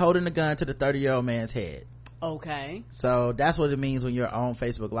she was holding a gun to the 30-year-old man's head. Okay. So that's what it means when you're on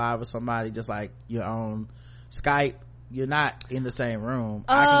Facebook Live with somebody, just like you're on Skype. You're not in the same room.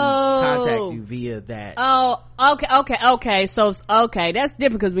 I can contact you via that. Oh, okay. So, that's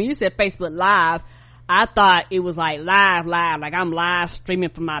different, because when you said Facebook Live, I thought it was like live, like I'm live streaming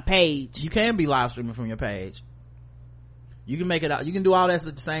from my page. You can be live streaming from your page. You can make it out. You can do all that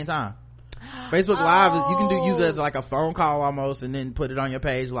at the same time. Facebook Live, you can use it as like a phone call almost, and then put it on your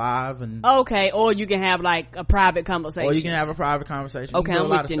page live. And okay, or you can have like a private conversation. Or you can have a private conversation. Okay, I'm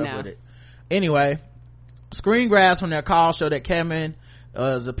with you now. With it. Anyway, screen grabs from their call show that Cameron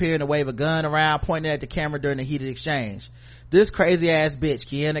is appearing to wave a gun around, pointing at the camera during the heated exchange. This crazy ass bitch,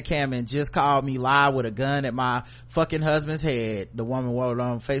 Kiana Cameron, just called me live with a gun at my fucking husband's head, the woman wrote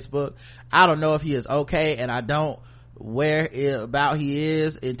on Facebook. I don't know if he is okay, and I don't where about he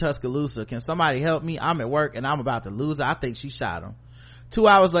is in Tuscaloosa. Can somebody help me? I'm at work and I'm about to lose it. I think she shot him. 2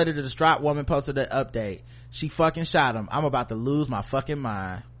 hours later, the distraught woman posted an update. She fucking shot him. I'm about to lose my fucking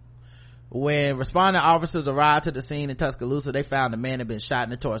mind. When responding officers arrived to the scene in Tuscaloosa, they found the man had been shot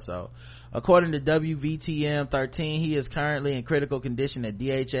in the torso. According to WVTM 13, he is currently in critical condition at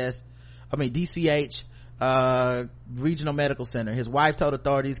DCH Regional Medical Center. His wife told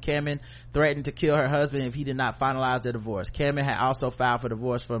authorities Cameron threatened to kill her husband if he did not finalize their divorce. Cameron had also filed for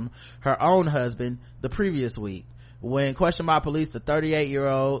divorce from her own husband the previous week. When questioned by police, the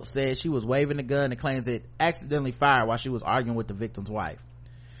 38-year-old said she was waving the gun and claims it accidentally fired while she was arguing with the victim's wife.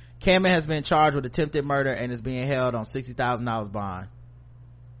 Cameron has been charged with attempted murder and is being held on $60,000 bond.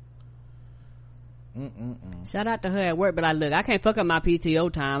 Shout out to her at work, but look, I can't fuck up my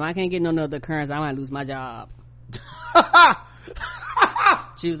PTO time. I can't get no other occurrence. I might lose my job.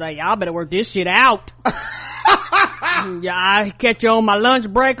 She was like, y'all better work this shit out. Yeah, I catch you on my lunch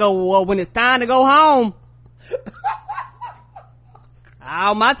break or when it's time to go home.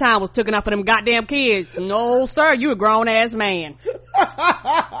 All my time was taken up for them goddamn kids. No, sir, you a grown ass man.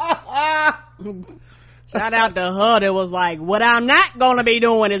 Shout out to her that was like, what I'm not gonna be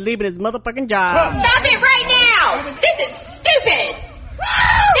doing is leaving this motherfucking job. Stop it right now! This is stupid!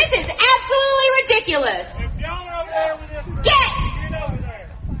 This is absolutely ridiculous!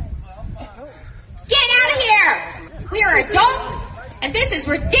 Get out of here! We are adults, and this is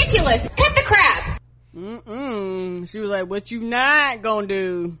ridiculous! Cut the crap! She was like, what you not gonna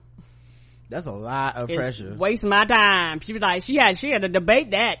do? That's a lot of pressure. Waste my time. She was like, she had to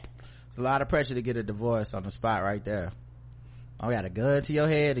debate that. It's a lot of pressure to get a divorce on the spot right there. Oh, got a gun to your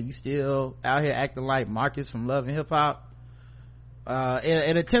head and you still out here acting like Marcus from Love and Hip Hop.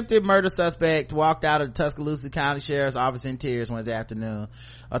 An attempted murder suspect walked out of the Tuscaloosa County Sheriff's Office in tears Wednesday afternoon.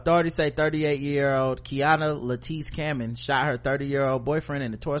 Authorities say 38-year-old Kiana Latisse Cameron shot her 30-year-old boyfriend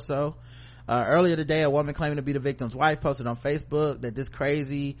in the torso. Earlier today, a woman claiming to be the victim's wife posted on Facebook that this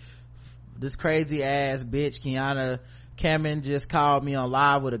crazy ass bitch Kiana Cameron just called me on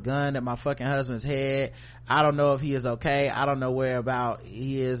live with a gun at my fucking husband's head. I don't know if he is okay. I don't know where about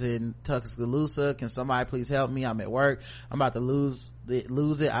he is in Tuscaloosa. Can somebody please help me? I'm at work. I'm about to lose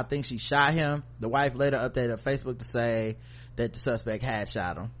it. I think she shot him. The wife later updated her Facebook to say that the suspect had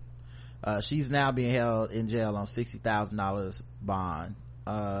shot him. She's now being held in jail on $60,000 bond.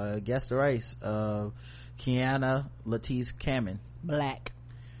 Guess the race of Kiana Latisse Cameron. Black.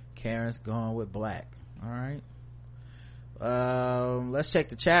 Karen's going with black. All right. Let's check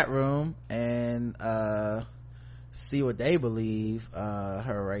the chat room and see what they believe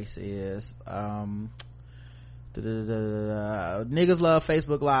her race is. Niggas love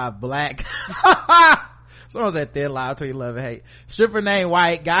Facebook Live. Black. Someone said thin line between love and hate. Stripper named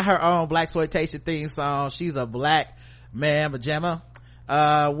White got her own blaxploitation theme song. She's a black man pajama.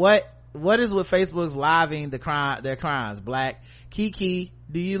 What is with Facebook's living their crimes? Black. Kiki,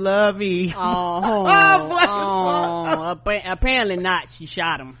 do you love me? Apparently not. She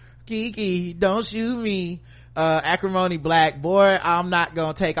shot him. Kiki, don't shoot me. Acrimony Black. Boy, I'm not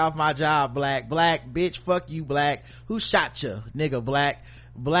gonna take off my job. Black. Bitch, fuck you. Black. Who shot you? Nigga.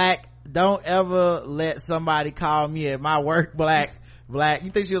 Black. Don't ever let somebody call me at my work. Black.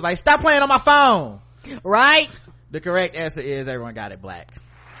 You think she was like, stop playing on my phone? Right? The correct answer is everyone got it. Black.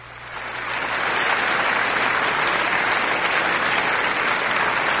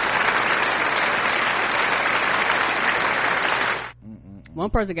 One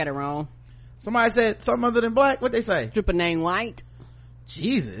person got it wrong. Somebody said something other than black. What'd they say? Stripper named White.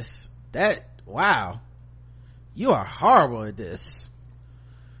 Jesus. Wow. You are horrible at this.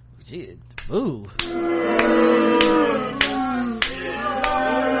 Gee, ooh.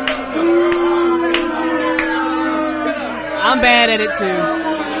 I'm bad at it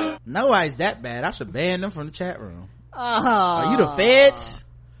too. Nobody's that bad. I should ban them from the chat room. Are you the feds?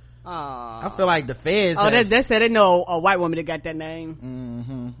 I feel like the feds. They said they know a white woman that got that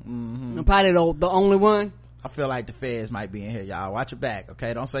name. I'm probably the only one. I feel like the feds might be in here, y'all. Watch your back,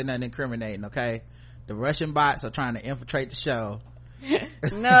 okay? Don't say nothing incriminating, okay? The Russian bots are trying to infiltrate the show.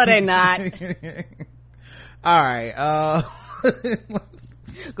 No, they're not. All right.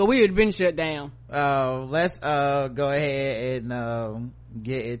 Cause we had been shut down. Let's go ahead and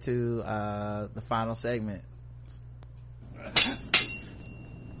get into the final segment.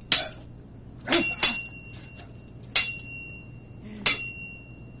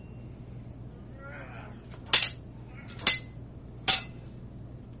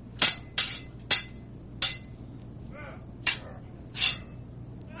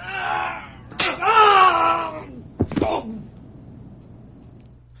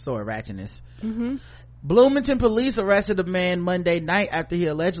 Sword ratchetness. Bloomington police arrested a man Monday night after he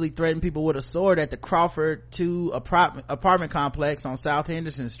allegedly threatened people with a sword at the Crawford 2 apartment complex on South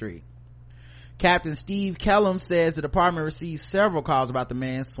Henderson Street. Captain Steve Kellum says the department received several calls about the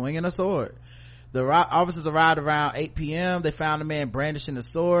man swinging a sword. The officers arrived around 8 p.m. They found the man brandishing a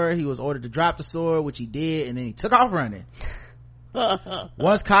sword. He was ordered to drop the sword, which he did, and then he took off running.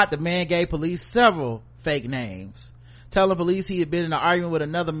 Once caught, the man gave police several fake names, telling police he had been in an argument with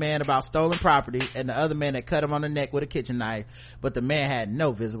another man about stolen property, and the other man had cut him on the neck with a kitchen knife, but the man had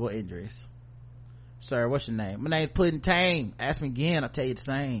no visible injuries. Sir, what's your name? My name's Puddin' Tame. Ask me again, I'll tell you the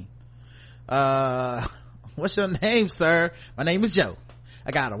same. What's your name, sir? My name is Joe.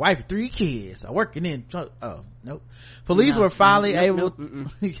 I got a wife and 3 kids. I'm working in, nope. Police were finally able to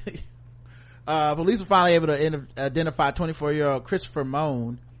identify 24-year-old Christopher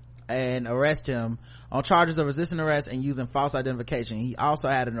Moan and arrest him on charges of resisting arrest and using false identification. He also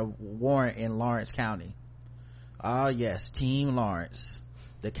had a warrant in Lawrence County. Oh yes, Team Lawrence,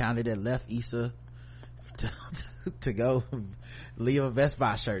 the county that left Issa to go leave a Best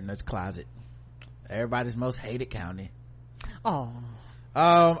Buy shirt in its closet. Everybody's most hated county. Oh.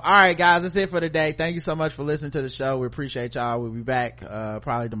 All right guys, that's it for today. Thank you so much for listening to the show. We appreciate y'all. We'll be back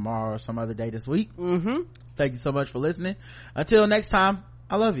probably tomorrow or some other day this week. Thank you so much for listening. Until next time,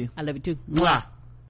 I love you. I love you too. Mwah.